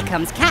 here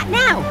comes Cat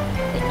now.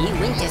 The new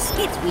winter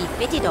skids we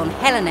fitted on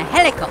Helena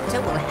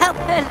Helicopter will help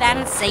her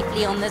land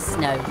safely on the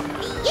snow.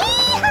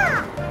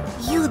 Yeehaw!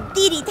 You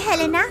did it,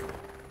 Helena.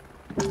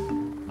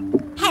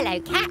 Hello,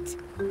 Cat.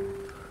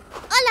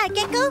 Hola,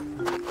 Gecko.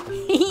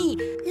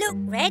 Look,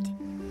 Red.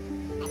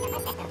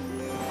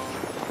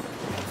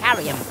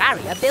 Harry and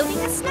Barry are building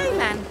a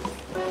snowman.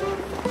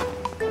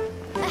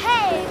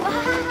 Hey,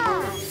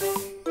 wow!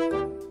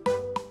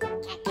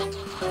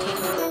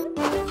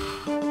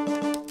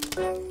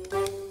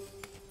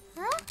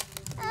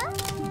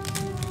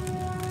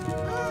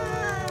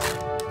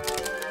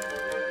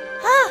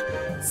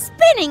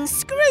 Spinning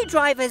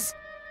screwdrivers.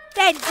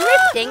 They're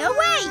drifting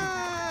away.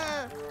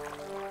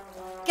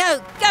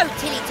 Go, go,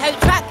 Tilly Tow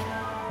Truck.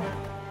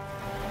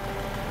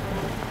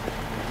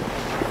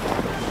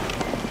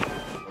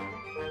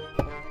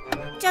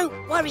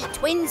 Don't worry,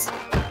 twins.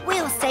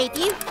 We'll save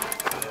you.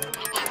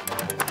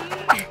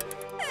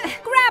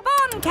 Grab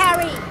on,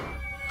 Carrie.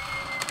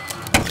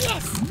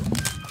 Yes.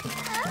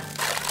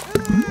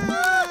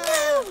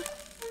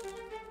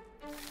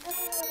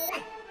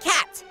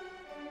 Cat,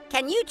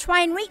 can you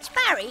try and reach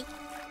Barry?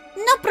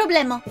 No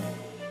problemo.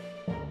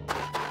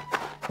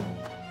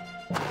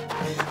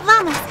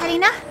 Vamos,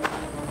 Helena.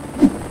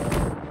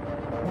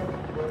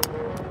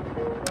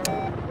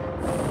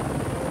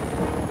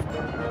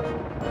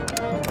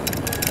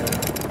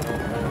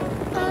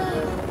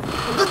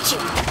 Got you.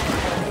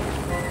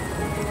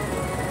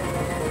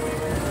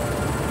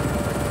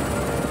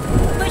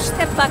 Push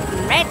the button,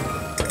 Red.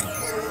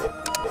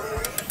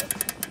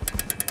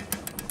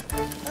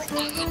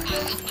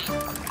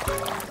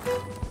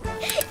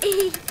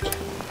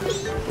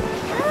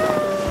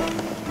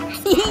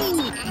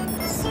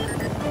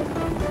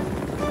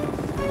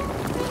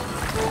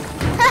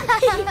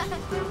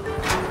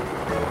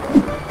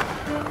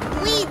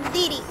 We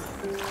did it.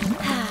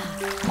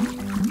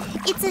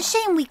 It's a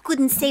shame we couldn't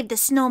couldn't save the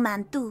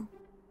snowman too.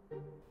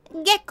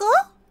 Gecko?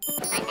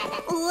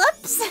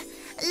 Whoops!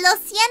 Lo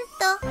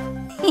siento.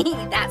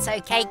 That's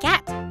okay,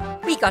 Cat.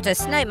 We got a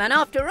snowman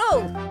after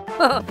all.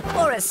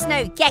 Or a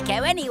snow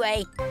gecko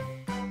anyway.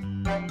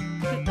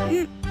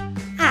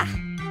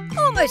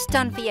 Almost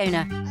done,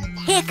 Fiona.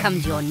 Here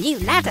comes your new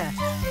ladder.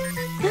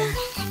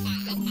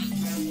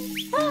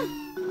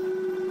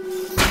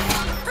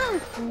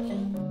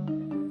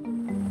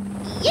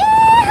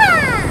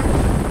 Yeah!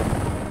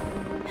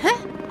 Huh?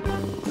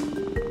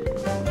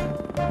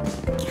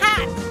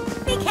 Cat,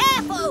 be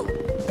careful!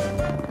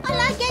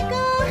 Hola,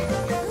 Gecko!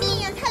 Me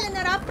and Helen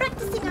are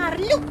practicing our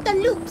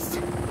loop-the-loops.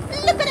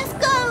 Look at us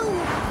go!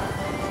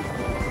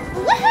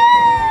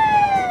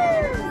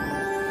 Woohoo!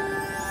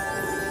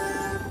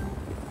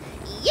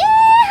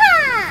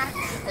 Yeah!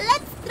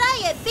 Let's try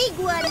a big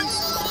one.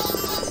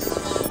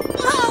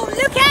 Oh,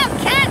 look out,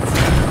 Cat!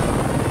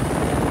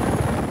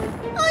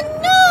 Oh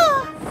no!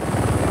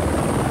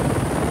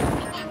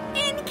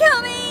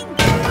 Incoming!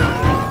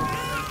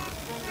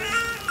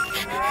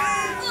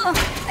 Oh,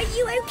 are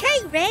you okay,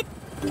 Red?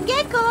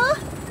 Gecko,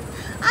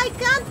 I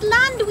can't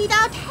land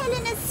without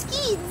Helena's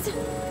skids.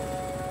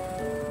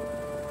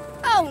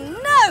 Oh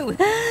no!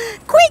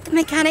 Quick,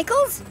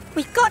 Mechanicals!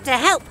 We've got to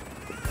help.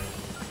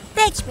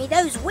 Fetch me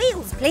those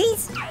wheels,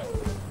 please.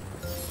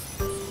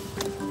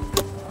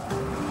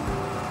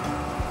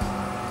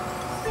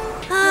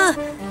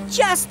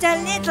 Just a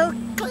little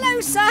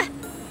closer.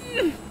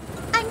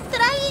 I'm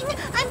trying.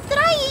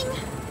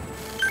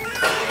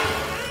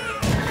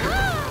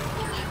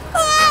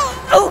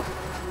 Oh!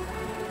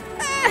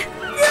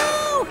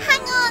 No!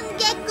 Hang on,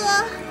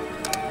 Gecko.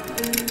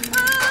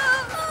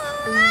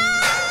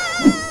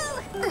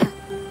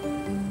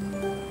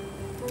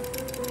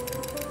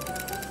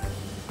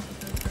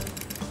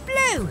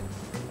 Blue,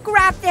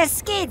 grab their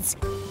skids.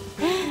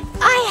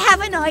 I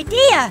have an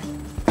idea.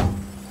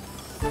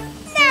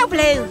 Now,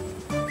 Blue.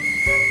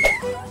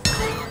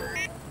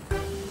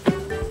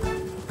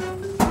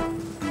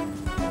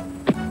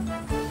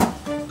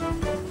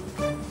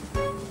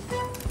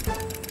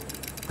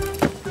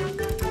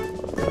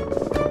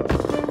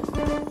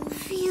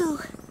 Phew.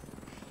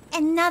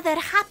 Another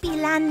happy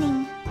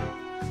landing.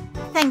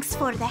 Thanks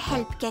for the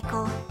help,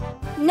 Gecko.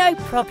 No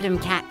problem,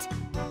 Cat.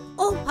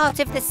 All part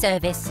of the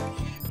service.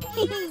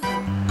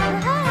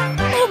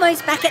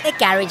 Almost back at the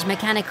garage,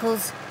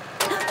 Mechanicals.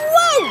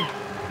 Whoa!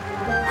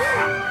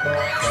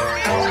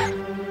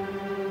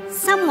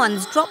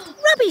 Someone's dropped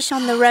rubbish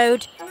on the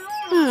road.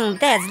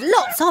 There's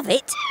lots of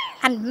it.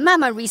 And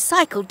Mama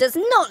Recycle does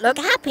not look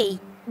happy.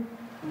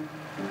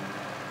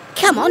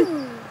 Come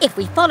on. If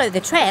we follow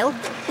the trail,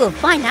 we'll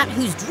find out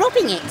who's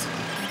dropping it.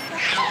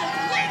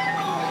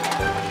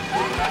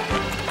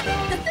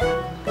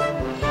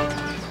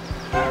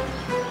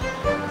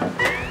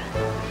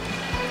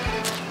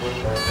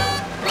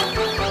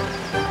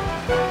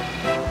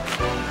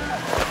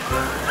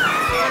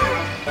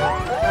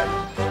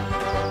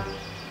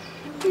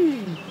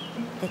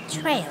 The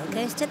trail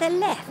goes to the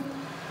left.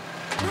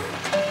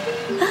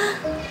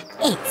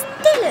 It's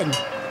Dylan,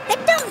 the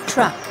dump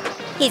truck.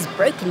 His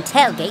broken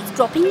tailgate's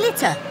dropping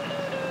litter.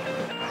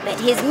 But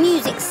his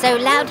music's so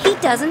loud he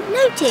doesn't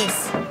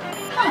notice.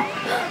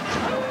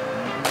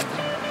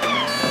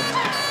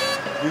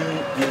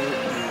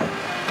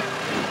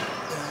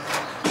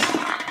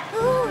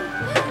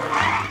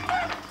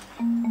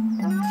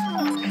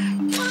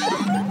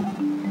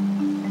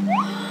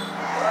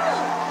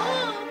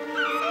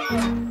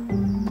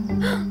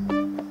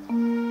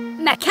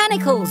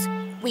 Mechanicals,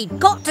 we've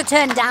got to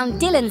turn down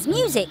Dylan's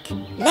music.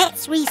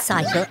 Let's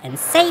recycle and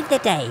save the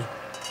day.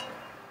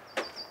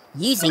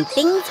 Using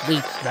things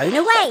we've thrown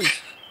away.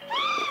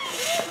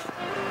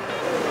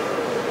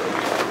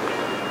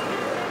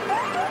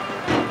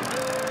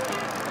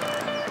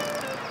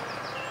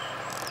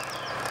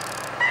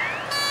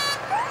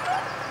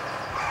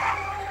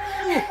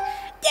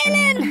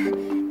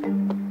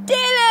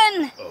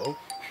 Dylan! Oh?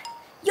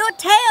 Your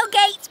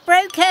tailgate's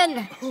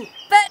broken.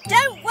 But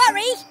don't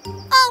worry,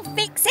 I'll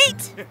fix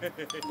it.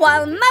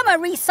 While Mama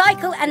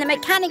Recycle and the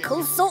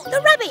Mechanicals sort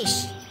the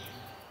rubbish.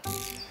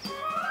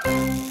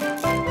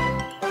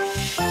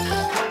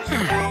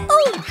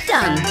 All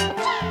done.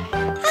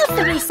 How's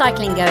the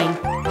recycling going?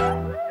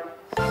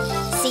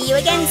 See you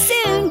again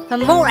soon for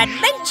more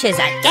adventures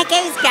at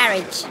Gecko's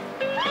Garage.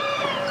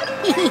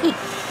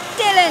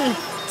 Dylan,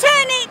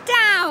 turn it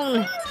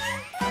down.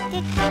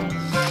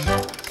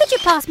 Could you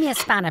pass me a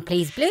spanner,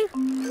 please, Blue?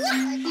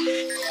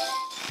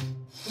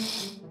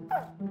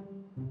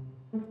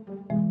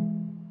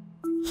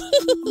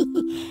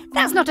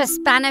 That's not a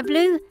spanner,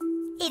 Blue.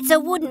 It's a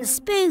wooden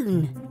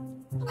spoon.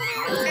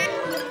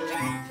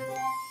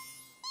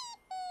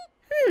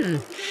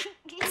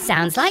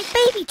 Sounds like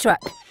Baby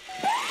Truck.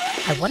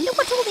 I wonder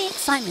what all the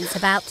excitement's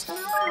about.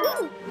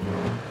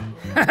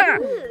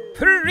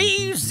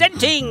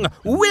 Presenting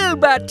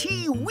Wilbur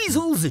T.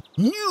 Weasel's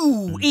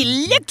new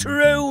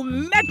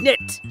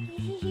electromagnet.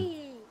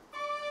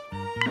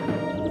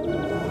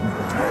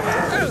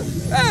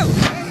 Oh!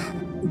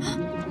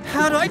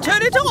 How do I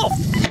turn it off?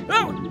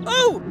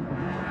 Oh!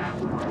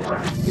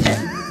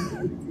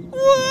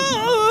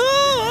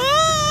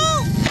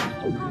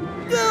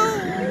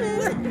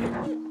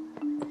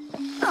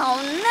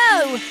 Oh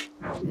no!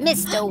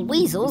 Mr.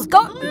 Weasel's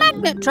got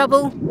magnet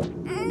trouble.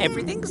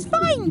 Everything's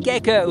fine,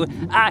 Gecko.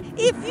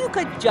 If you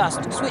could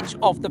just switch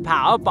off the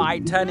power by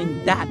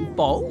turning that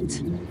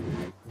bolt.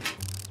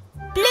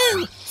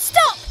 Blue,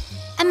 stop!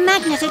 A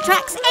magnet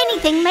attracts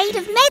anything made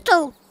of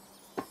metal.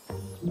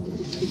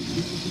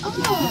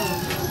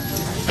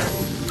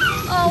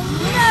 Oh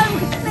no!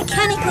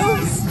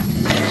 Mechanicals!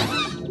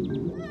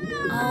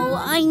 Oh,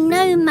 I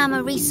know,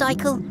 Mama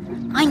Recycle.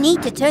 I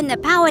need to turn the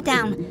power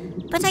down,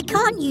 but I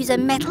can't use a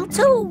metal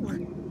tool.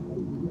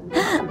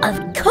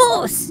 Of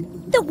course!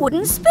 The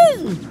wooden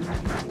spoon!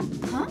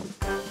 Huh?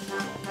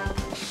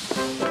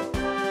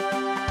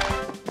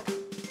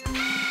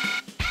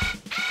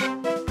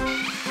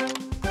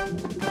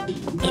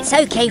 It's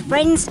okay,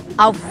 friends.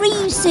 I'll free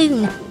you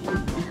soon.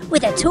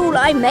 With a tool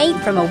I made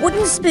from a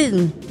wooden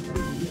spoon.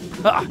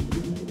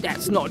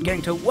 That's not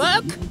going to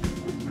work.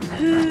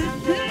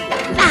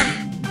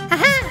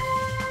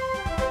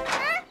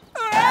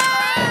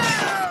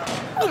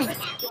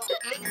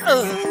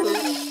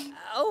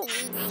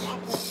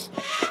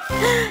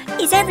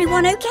 Is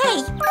everyone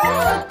okay?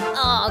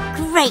 Oh,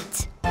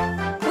 great.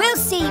 We'll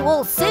see you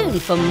all soon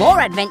for more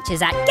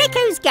adventures at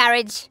Gecko's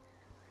Garage.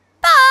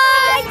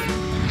 Bye!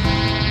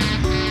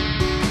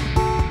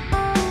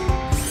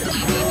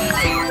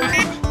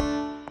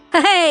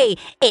 Hey,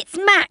 it's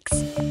Max,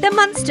 the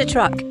monster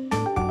truck.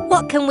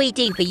 What can we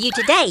do for you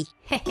today?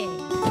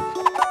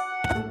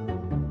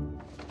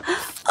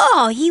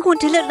 Oh, you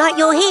want to look like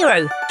your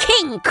hero,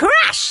 King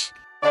Crash!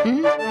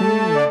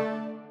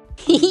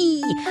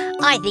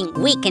 I think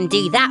we can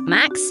do that,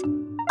 Max.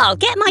 I'll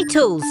get my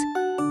tools.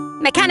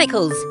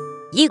 Mechanicals,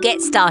 you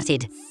get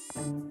started.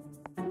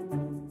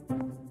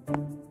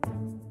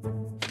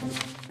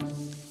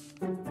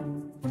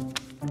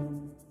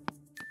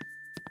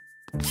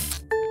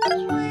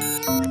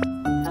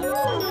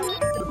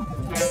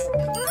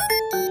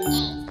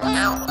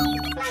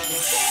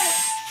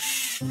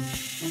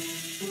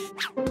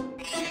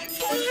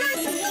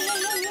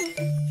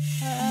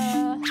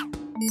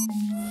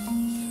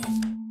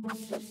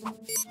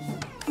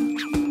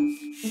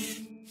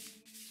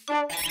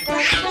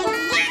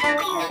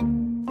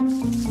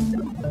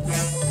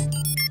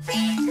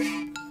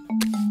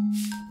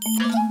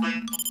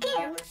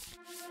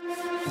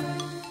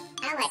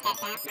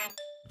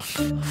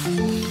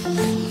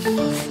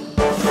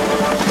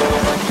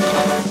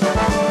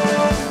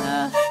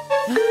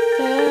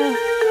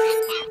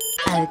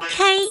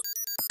 Okay,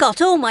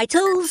 got all my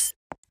tools.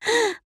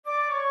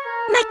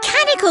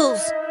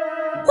 Mechanicals!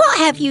 What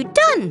have you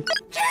done?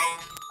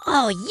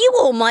 Oh, you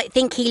all might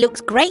think he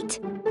looks great,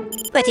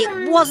 but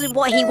it wasn't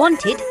what he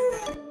wanted.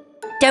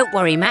 Don't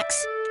worry,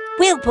 Max.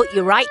 We'll put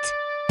you right.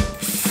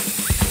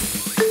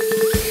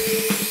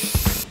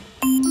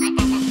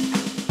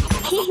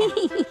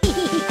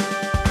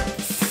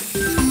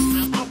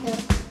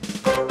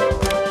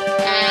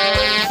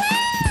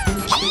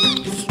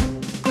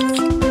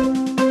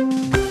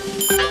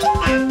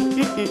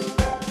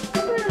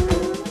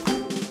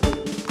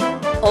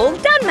 All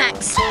done,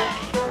 Max.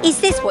 Is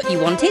this what you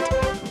wanted?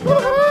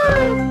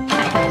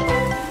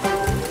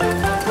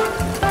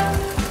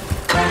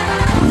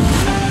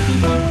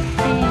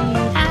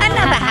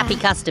 Another happy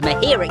customer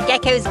here at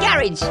Gecko's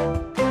Garage.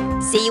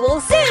 See you all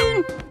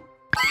soon.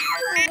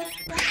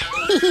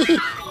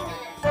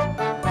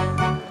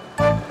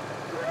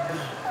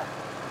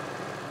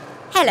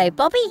 Hello,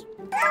 Bobby.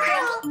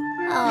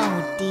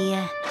 Oh,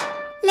 dear.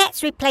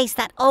 Let's replace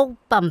that old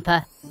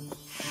bumper.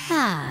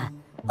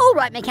 All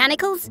right,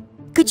 Mechanicals.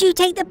 Could you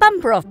take the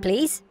bumper off,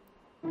 please?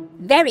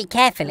 Very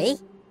carefully.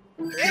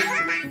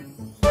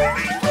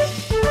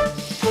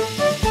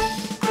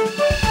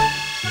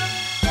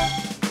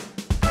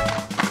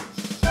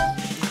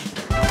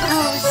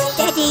 Oh,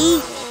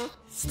 steady.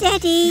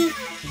 Steady.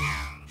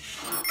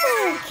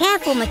 Oh,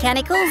 careful,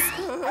 Mechanicals.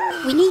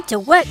 We need to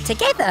work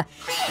together.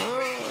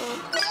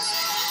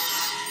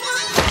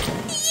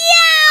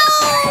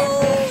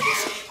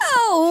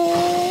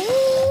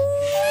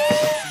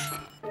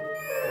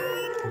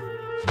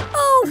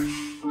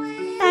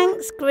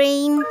 Thanks,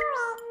 Green.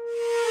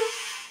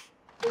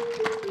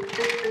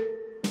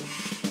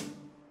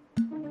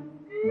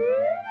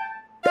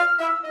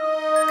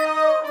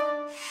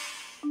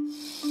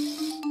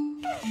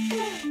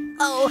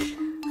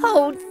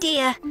 Oh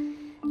dear.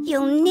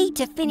 You'll need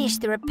to finish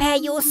the repair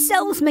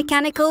yourselves,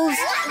 Mechanicals.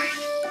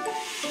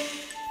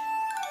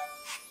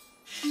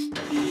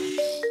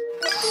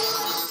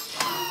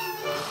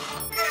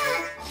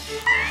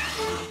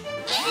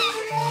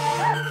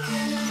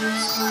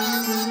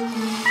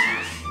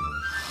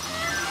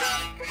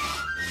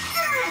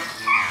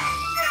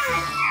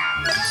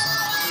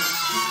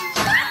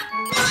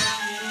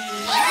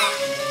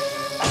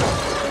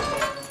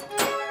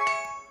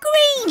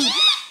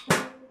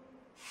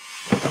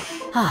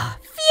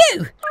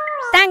 Phew!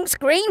 Thanks,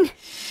 Green.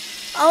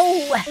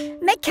 Oh,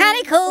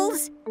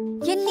 Mechanicals,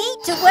 you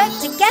need to work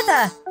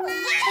together.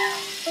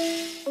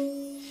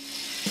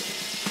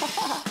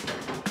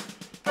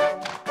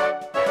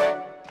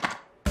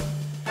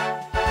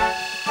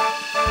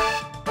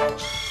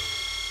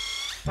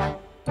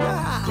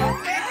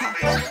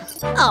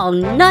 Oh,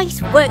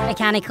 nice work,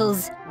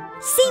 Mechanicals.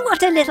 See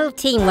what a little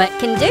teamwork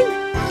can do.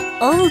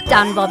 All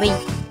done, Bobby.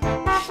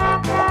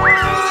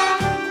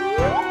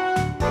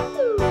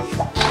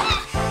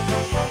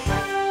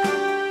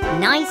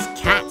 Nice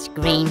catch,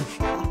 Green.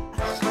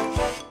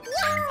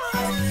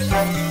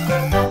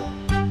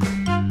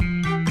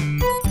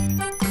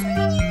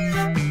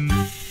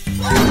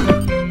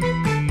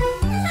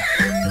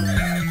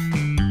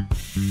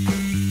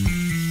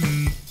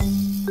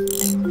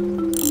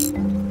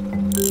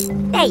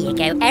 There you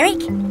go,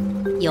 Eric.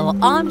 Your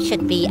arm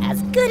should be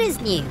as good as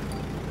new.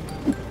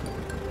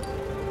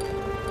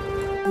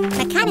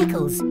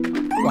 Mechanicals,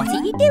 what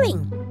are you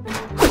doing?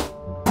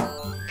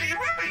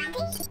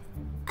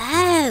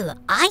 Oh,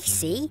 I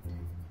see.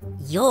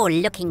 You're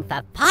looking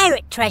for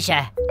pirate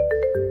treasure.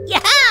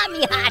 Yaha,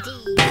 me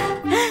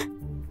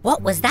hearty!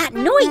 What was that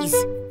noise?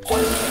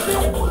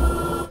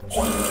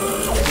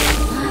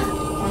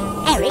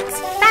 Eric's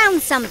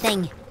found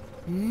something.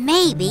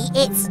 Maybe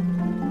it's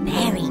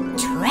buried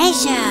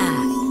treasure.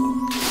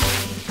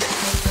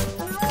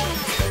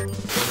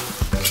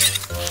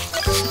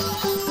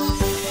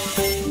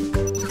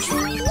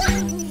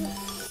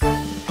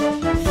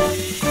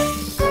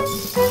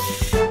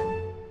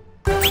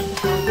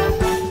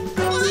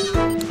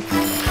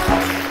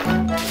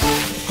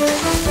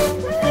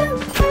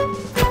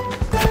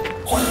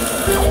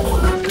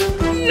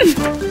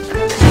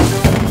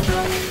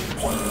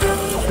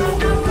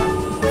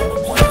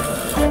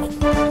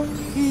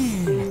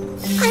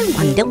 I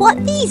wonder what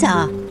these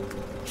are.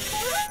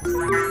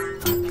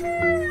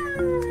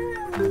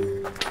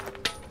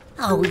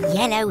 Oh,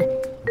 yellow.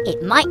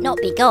 It might not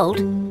be gold,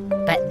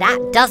 but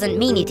that doesn't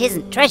mean it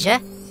isn't treasure.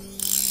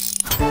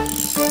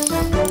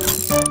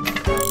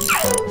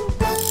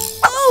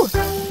 Oh!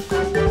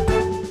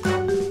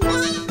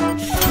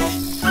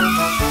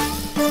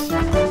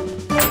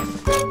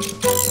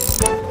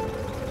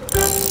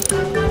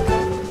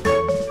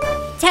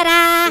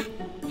 Ta-da!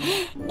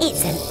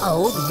 It's an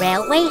old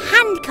railway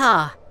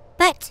handcar.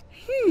 But,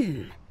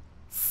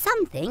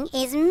 something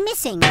is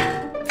missing.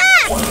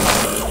 Ah!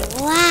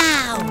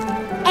 Wow!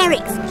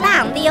 Eric's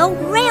found the old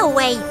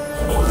railway.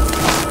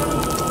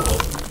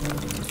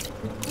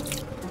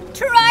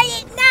 Try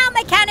it now,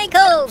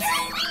 Mechanicals!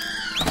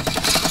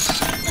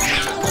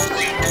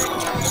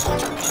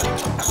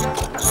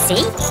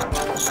 See?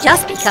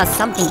 Just because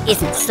something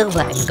isn't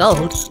silver and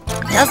gold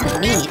doesn't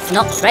mean it's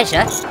not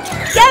treasure.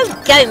 Go,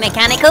 go,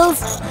 Mechanicals!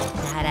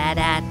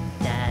 Da-da-da.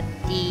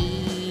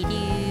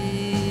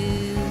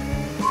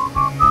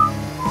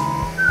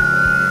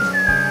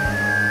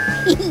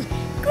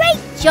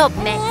 Great job,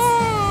 Mets.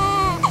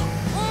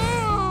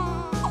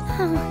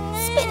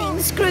 Spinning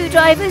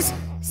screwdrivers.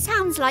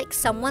 Sounds like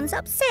someone's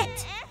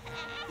upset.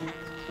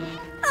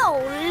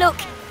 Oh, look.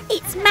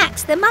 It's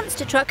Max the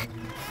monster truck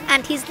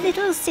and his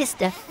little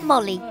sister,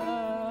 Molly.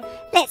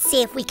 Let's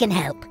see if we can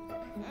help.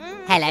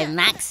 Hello,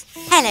 Max.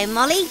 Hello,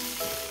 Molly.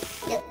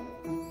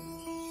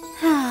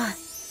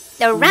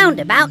 The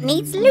roundabout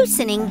needs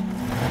loosening.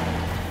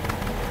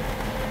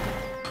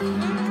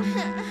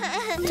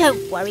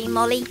 Don't worry,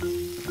 Molly.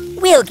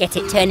 We'll get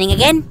it turning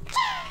again.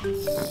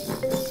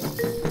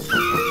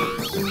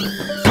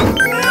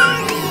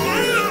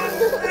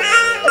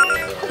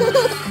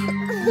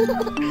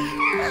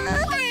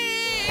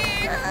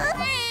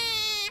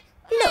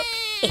 Look,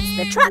 it's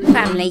the truck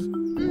family.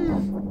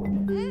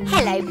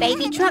 Hello,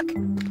 baby truck.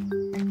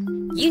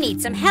 You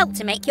need some help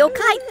to make your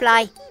kite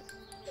fly.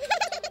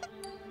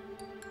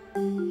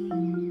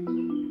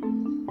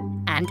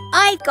 And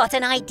I've got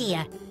an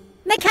idea.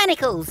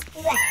 Mechanicals,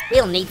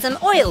 we'll need some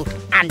oil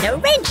and a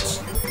wrench.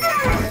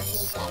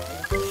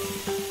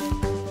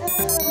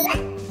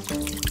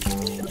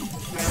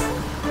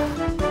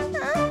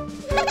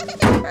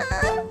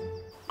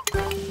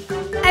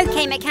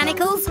 Okay,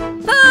 Mechanicals,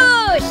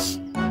 push!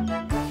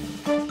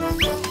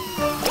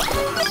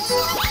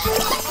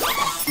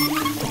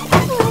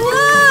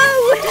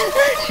 Whoa!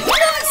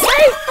 Not so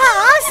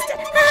fast!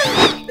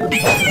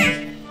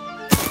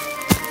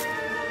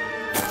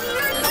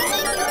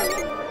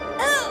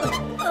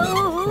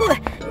 Oh,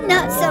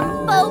 nuts and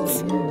bolts.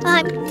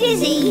 I'm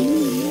dizzy.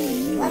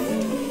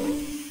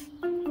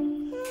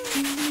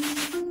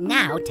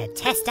 Now to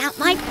test out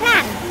my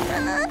plan.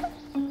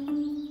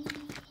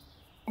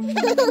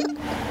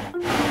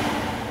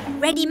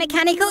 Ready,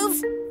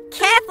 Mechanicals?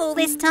 Careful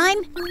this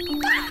time.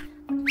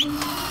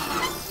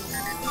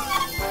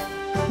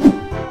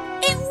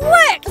 It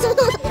worked!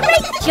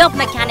 Great job,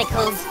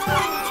 Mechanicals.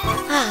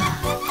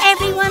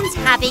 Everyone's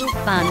having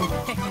fun.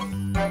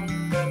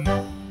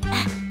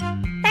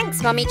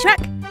 Thanks, Mummy Truck.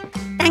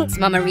 Thanks,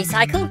 Mama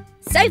Recycle.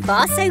 So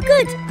far, so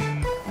good.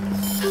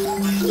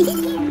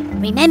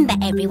 Remember,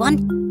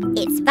 everyone,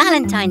 it's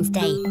Valentine's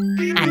Day,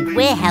 and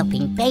we're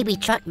helping Baby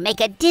Truck make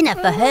a dinner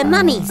for her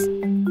mummies.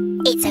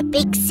 It's a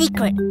big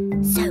secret,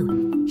 so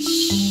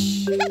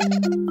shh.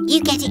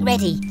 You get it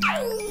ready.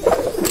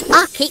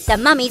 I'll keep the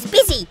mummies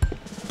busy.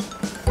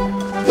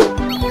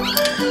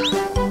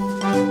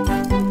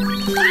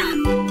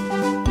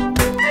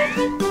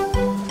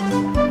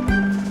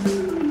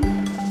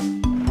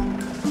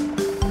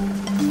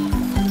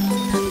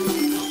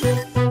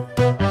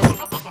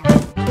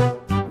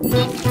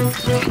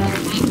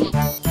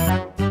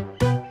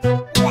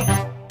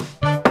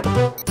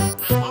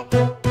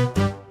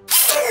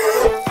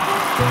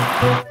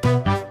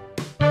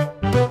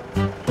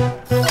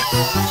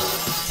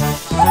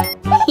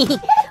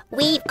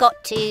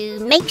 to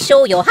make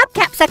sure your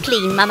hubcaps are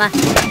clean, Mama.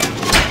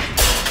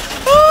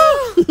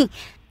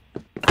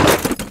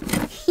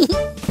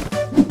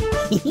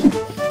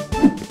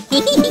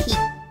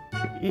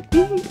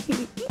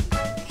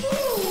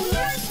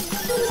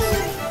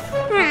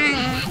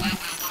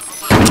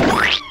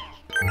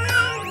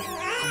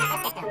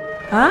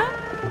 Huh?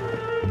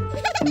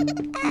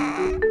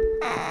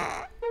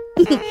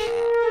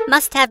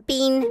 Must have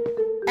been,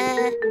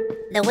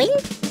 the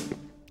wind?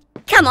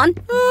 Come on,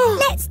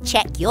 let's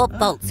check your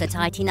bolts are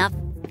tight enough.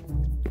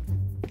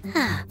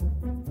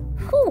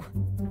 Whew.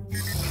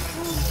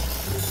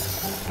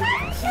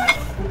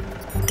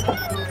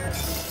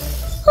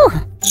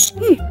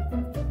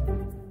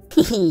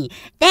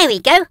 There we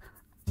go.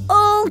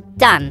 All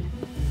done.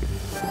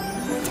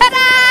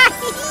 Ta-da!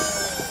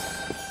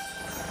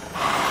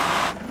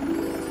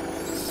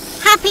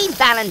 Happy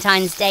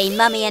Valentine's Day,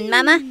 Mummy and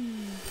Mama.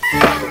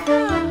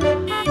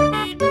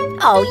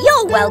 Oh,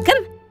 you're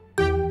welcome.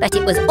 But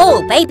it was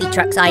all Baby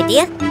Truck's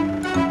idea.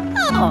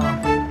 Oh.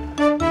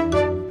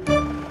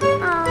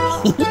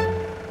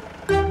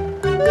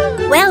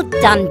 Well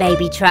done,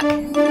 Baby Truck.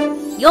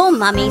 Your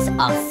mummies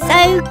are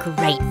so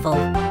grateful.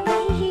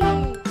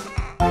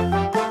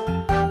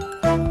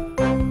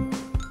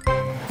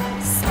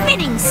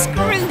 Spinning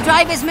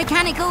screwdrivers,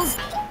 Mechanicals.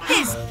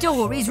 This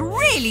door is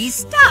really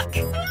stuck.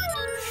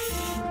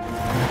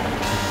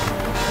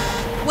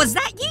 Was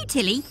that you,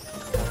 Tilly?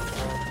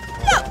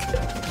 Look,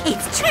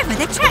 it's Trevor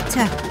the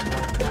tractor.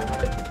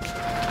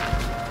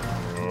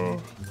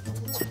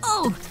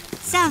 Oh,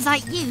 sounds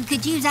like you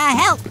could use our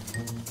help.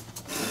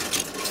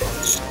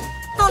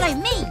 Follow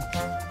me.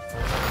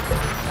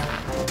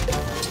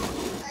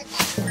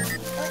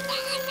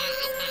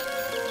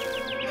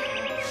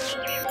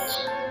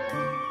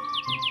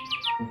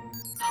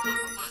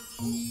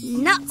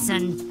 Nuts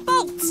and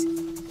bolts.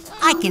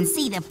 I can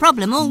see the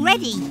problem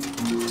already.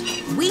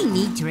 We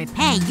need to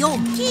repair your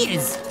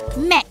gears.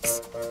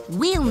 Mex,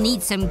 we'll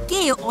need some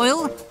gear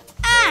oil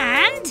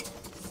and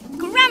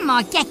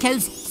Grandma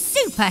Gecko's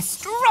super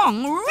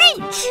strong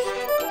wrench.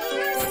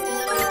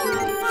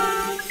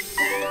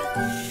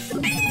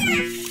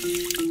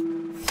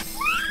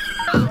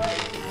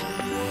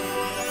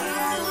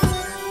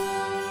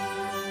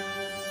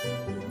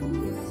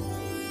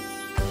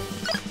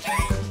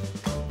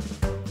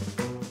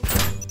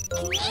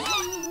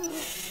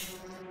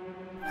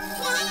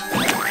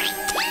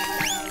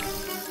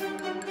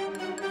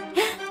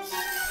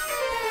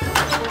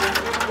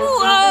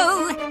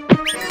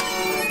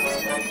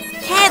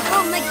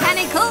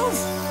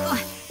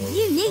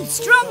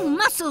 Strong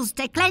muscles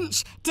to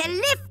clench to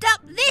lift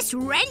up this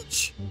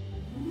wrench.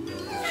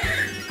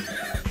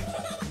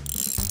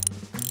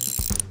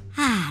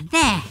 Ah,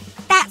 there.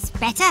 That's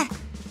better.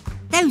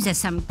 Those are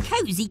some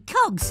cosy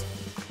cogs.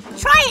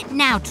 Try it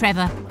now,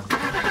 Trevor.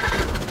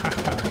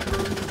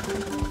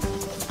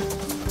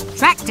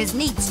 Tractors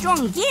need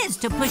strong gears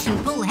to push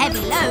and pull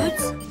heavy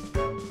loads.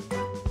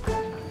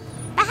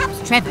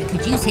 Perhaps Trevor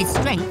could use his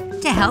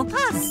strength to help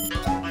us.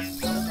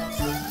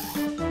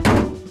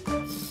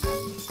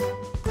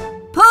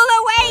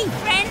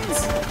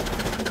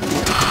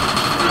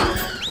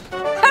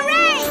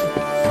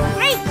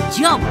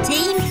 Good job,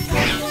 team.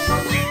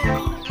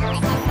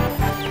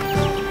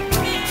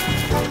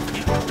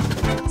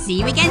 See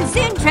you again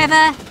soon,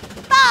 Trevor.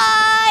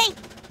 Bye.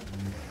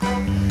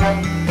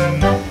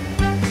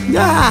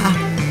 Ah.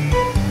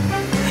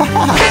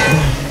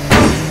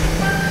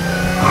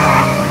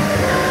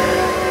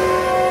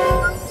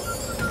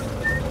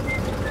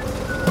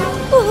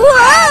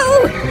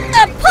 Whoa!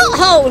 A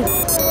pothole!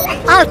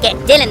 I'll get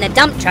Dylan the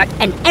dump truck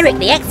and Eric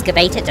the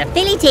excavator to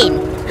fill it in.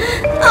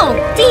 Oh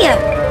dear!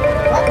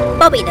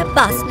 Bobby the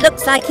bus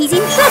looks like he's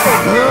in trouble.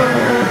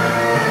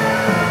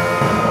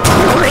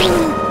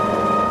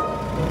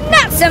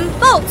 Nuts and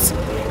bolts!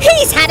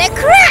 He's had a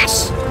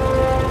crash!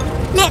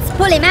 Let's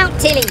pull him out,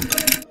 Tilly.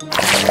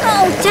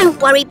 Oh, don't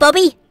worry,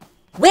 Bobby.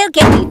 We'll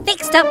get you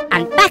fixed up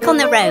and back on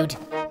the road.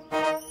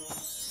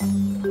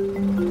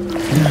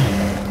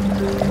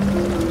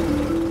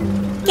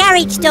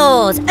 Garage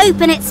doors,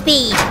 open at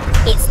speed.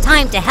 It's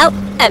time to help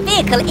a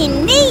vehicle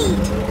in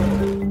need.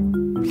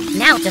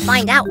 Now to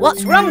find out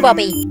what's wrong,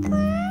 Bobby.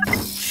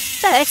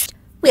 First,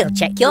 we'll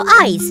check your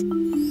eyes.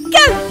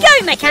 Go,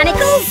 go,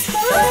 Mechanicals!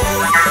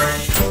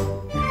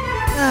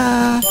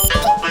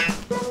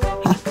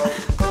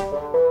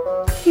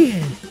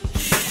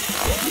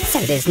 So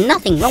there's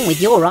nothing wrong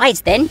with your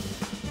eyes then.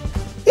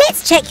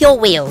 Let's check your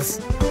wheels.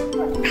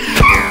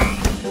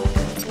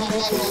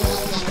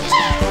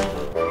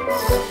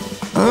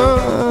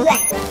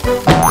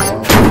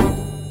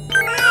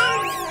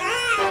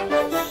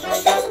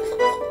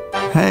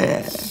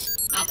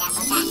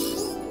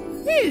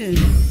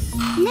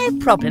 No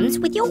problems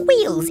with your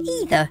wheels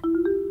either.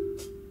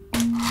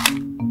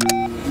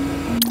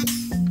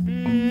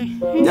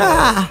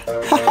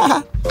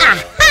 Aha!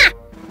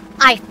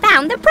 I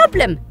found the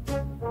problem.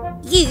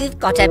 You've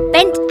got a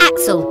bent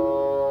axle.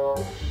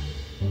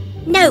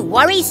 No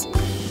worries.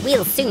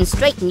 We'll soon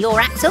straighten your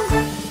axle.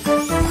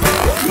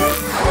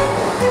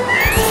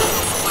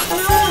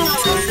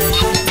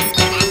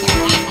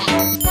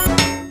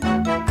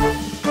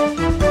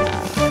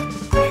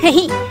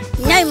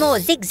 No more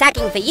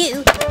zigzagging for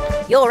you.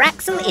 Your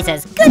axle is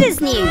as good as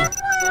new.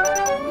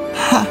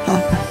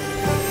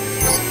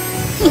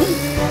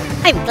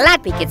 I'm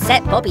glad we could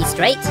set Bobby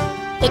straight.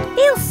 It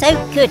feels so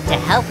good to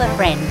help a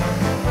friend.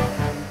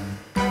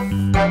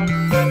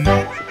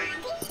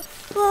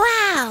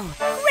 Wow!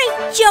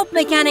 Great job,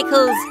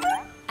 Mechanicals!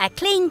 A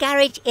clean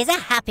garage is a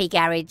happy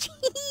garage.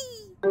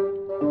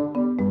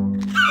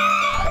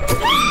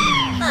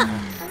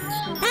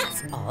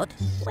 That's odd.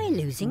 We're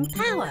losing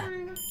power.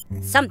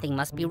 Something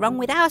must be wrong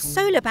with our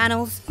solar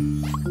panels.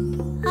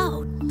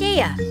 Oh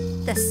dear,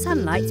 the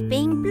sunlight's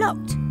being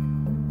blocked.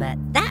 But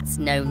that's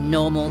no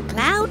normal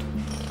cloud.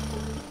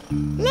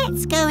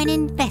 Let's go and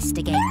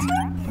investigate.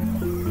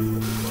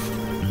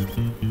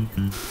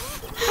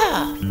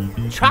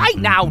 Try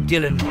now,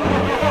 Dylan.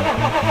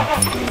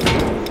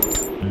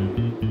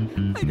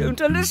 I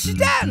don't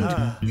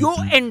understand. Your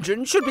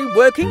engine should be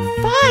working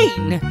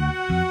fine.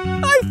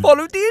 I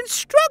followed the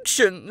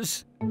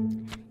instructions.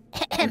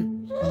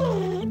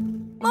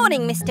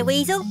 Morning, Mr.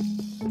 Weasel.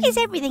 Is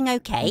everything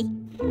okay?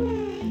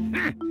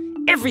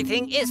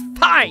 Everything is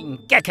fine,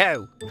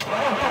 Gecko.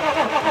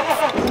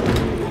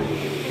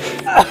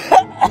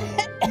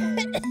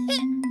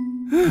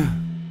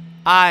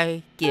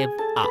 I give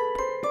up.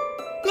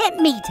 Let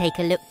me take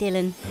a look,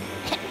 Dylan.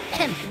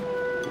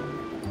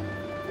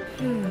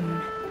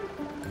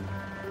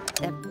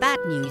 The bad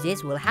news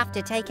is we'll have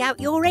to take out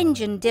your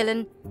engine,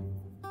 Dylan.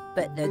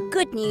 But the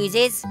good news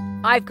is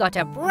I've got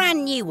a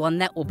brand new one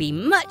that will be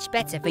much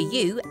better for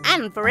you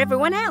and for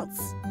everyone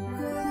else.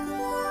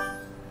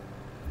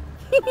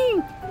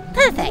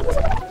 Perfect.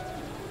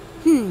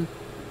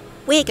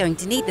 We're going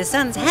to need the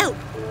sun's help.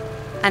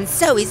 And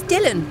so is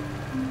Dylan.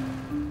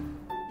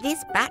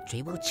 This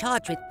battery will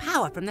charge with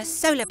power from the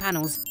solar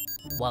panels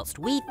whilst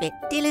we fit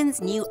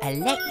Dylan's new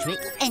electric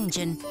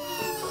engine.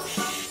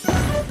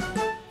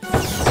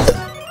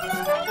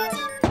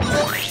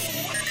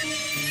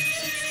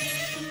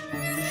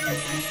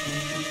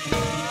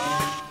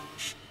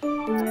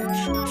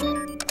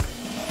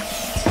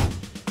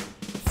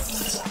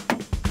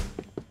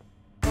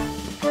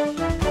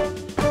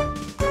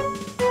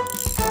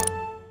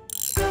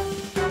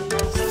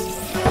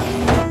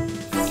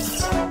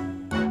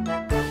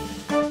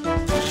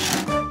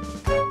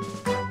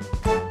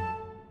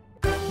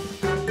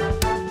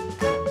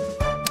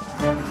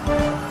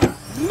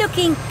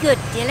 Looking good,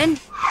 Dylan.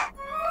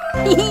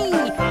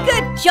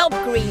 Good job,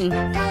 Green.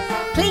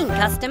 Clean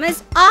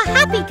customers are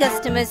happy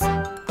customers.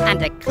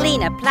 And a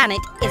cleaner planet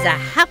is a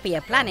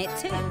happier planet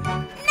too.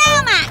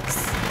 Now,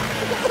 Max!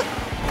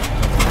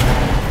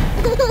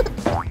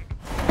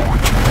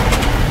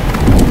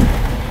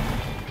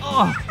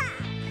 Oh,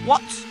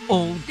 what's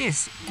all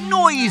this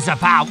noise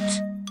about?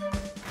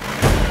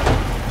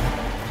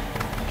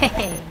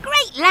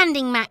 Great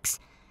landing, Max.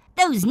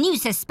 Those new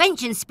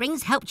suspension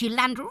springs helped you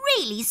land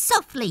really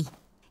softly.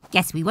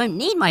 Guess we won't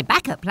need my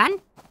backup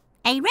plan.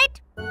 Eh, Red?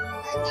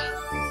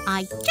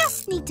 I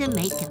just need to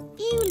make a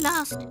few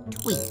last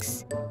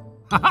tweaks.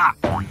 Ha!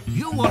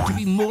 You want to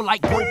be more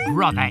like your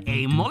brother,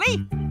 eh,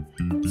 Molly?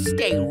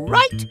 Stay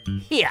right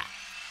here.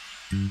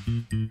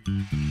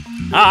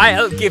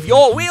 I'll give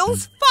your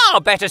wheels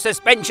far better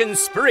suspension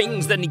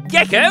springs than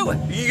Gecko.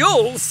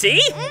 You'll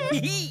see.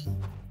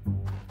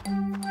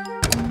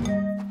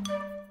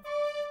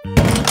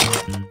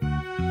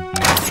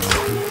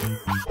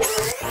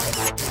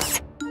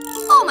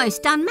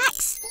 Almost done,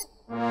 Max.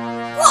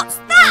 What's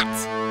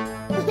that?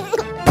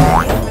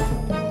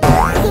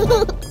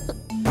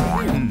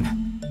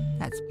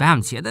 That's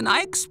bouncier than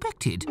I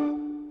expected.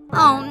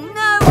 Oh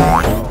no!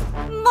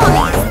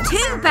 Molly's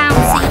too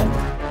bouncy.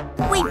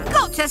 We've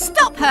got to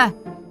stop her.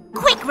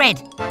 Quick, Red.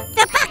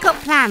 The backup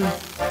plan.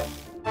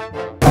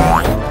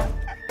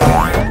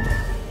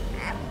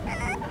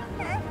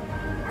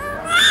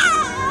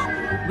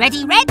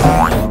 Ready, Red?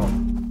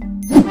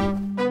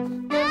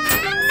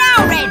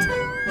 Now, Red.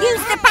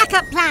 Use the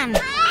backup plan.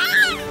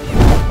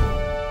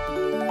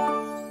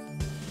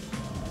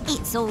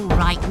 It's all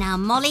right now,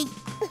 Molly.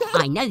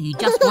 I know you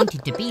just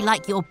wanted to be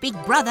like your big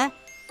brother.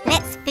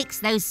 Let's fix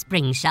those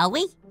springs, shall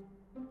we?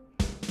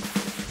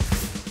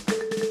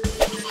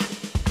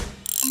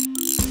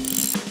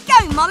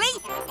 Go, Molly!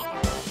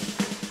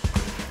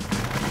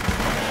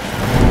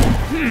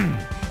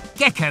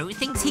 Gecko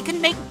thinks he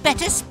can make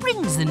better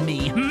springs than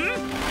me,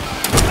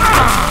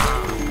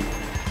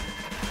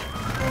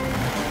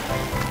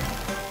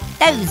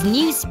 Those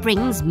new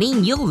springs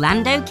mean you'll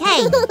land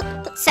okay.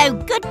 So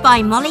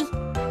goodbye, Molly.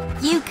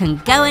 You can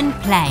go and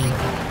play.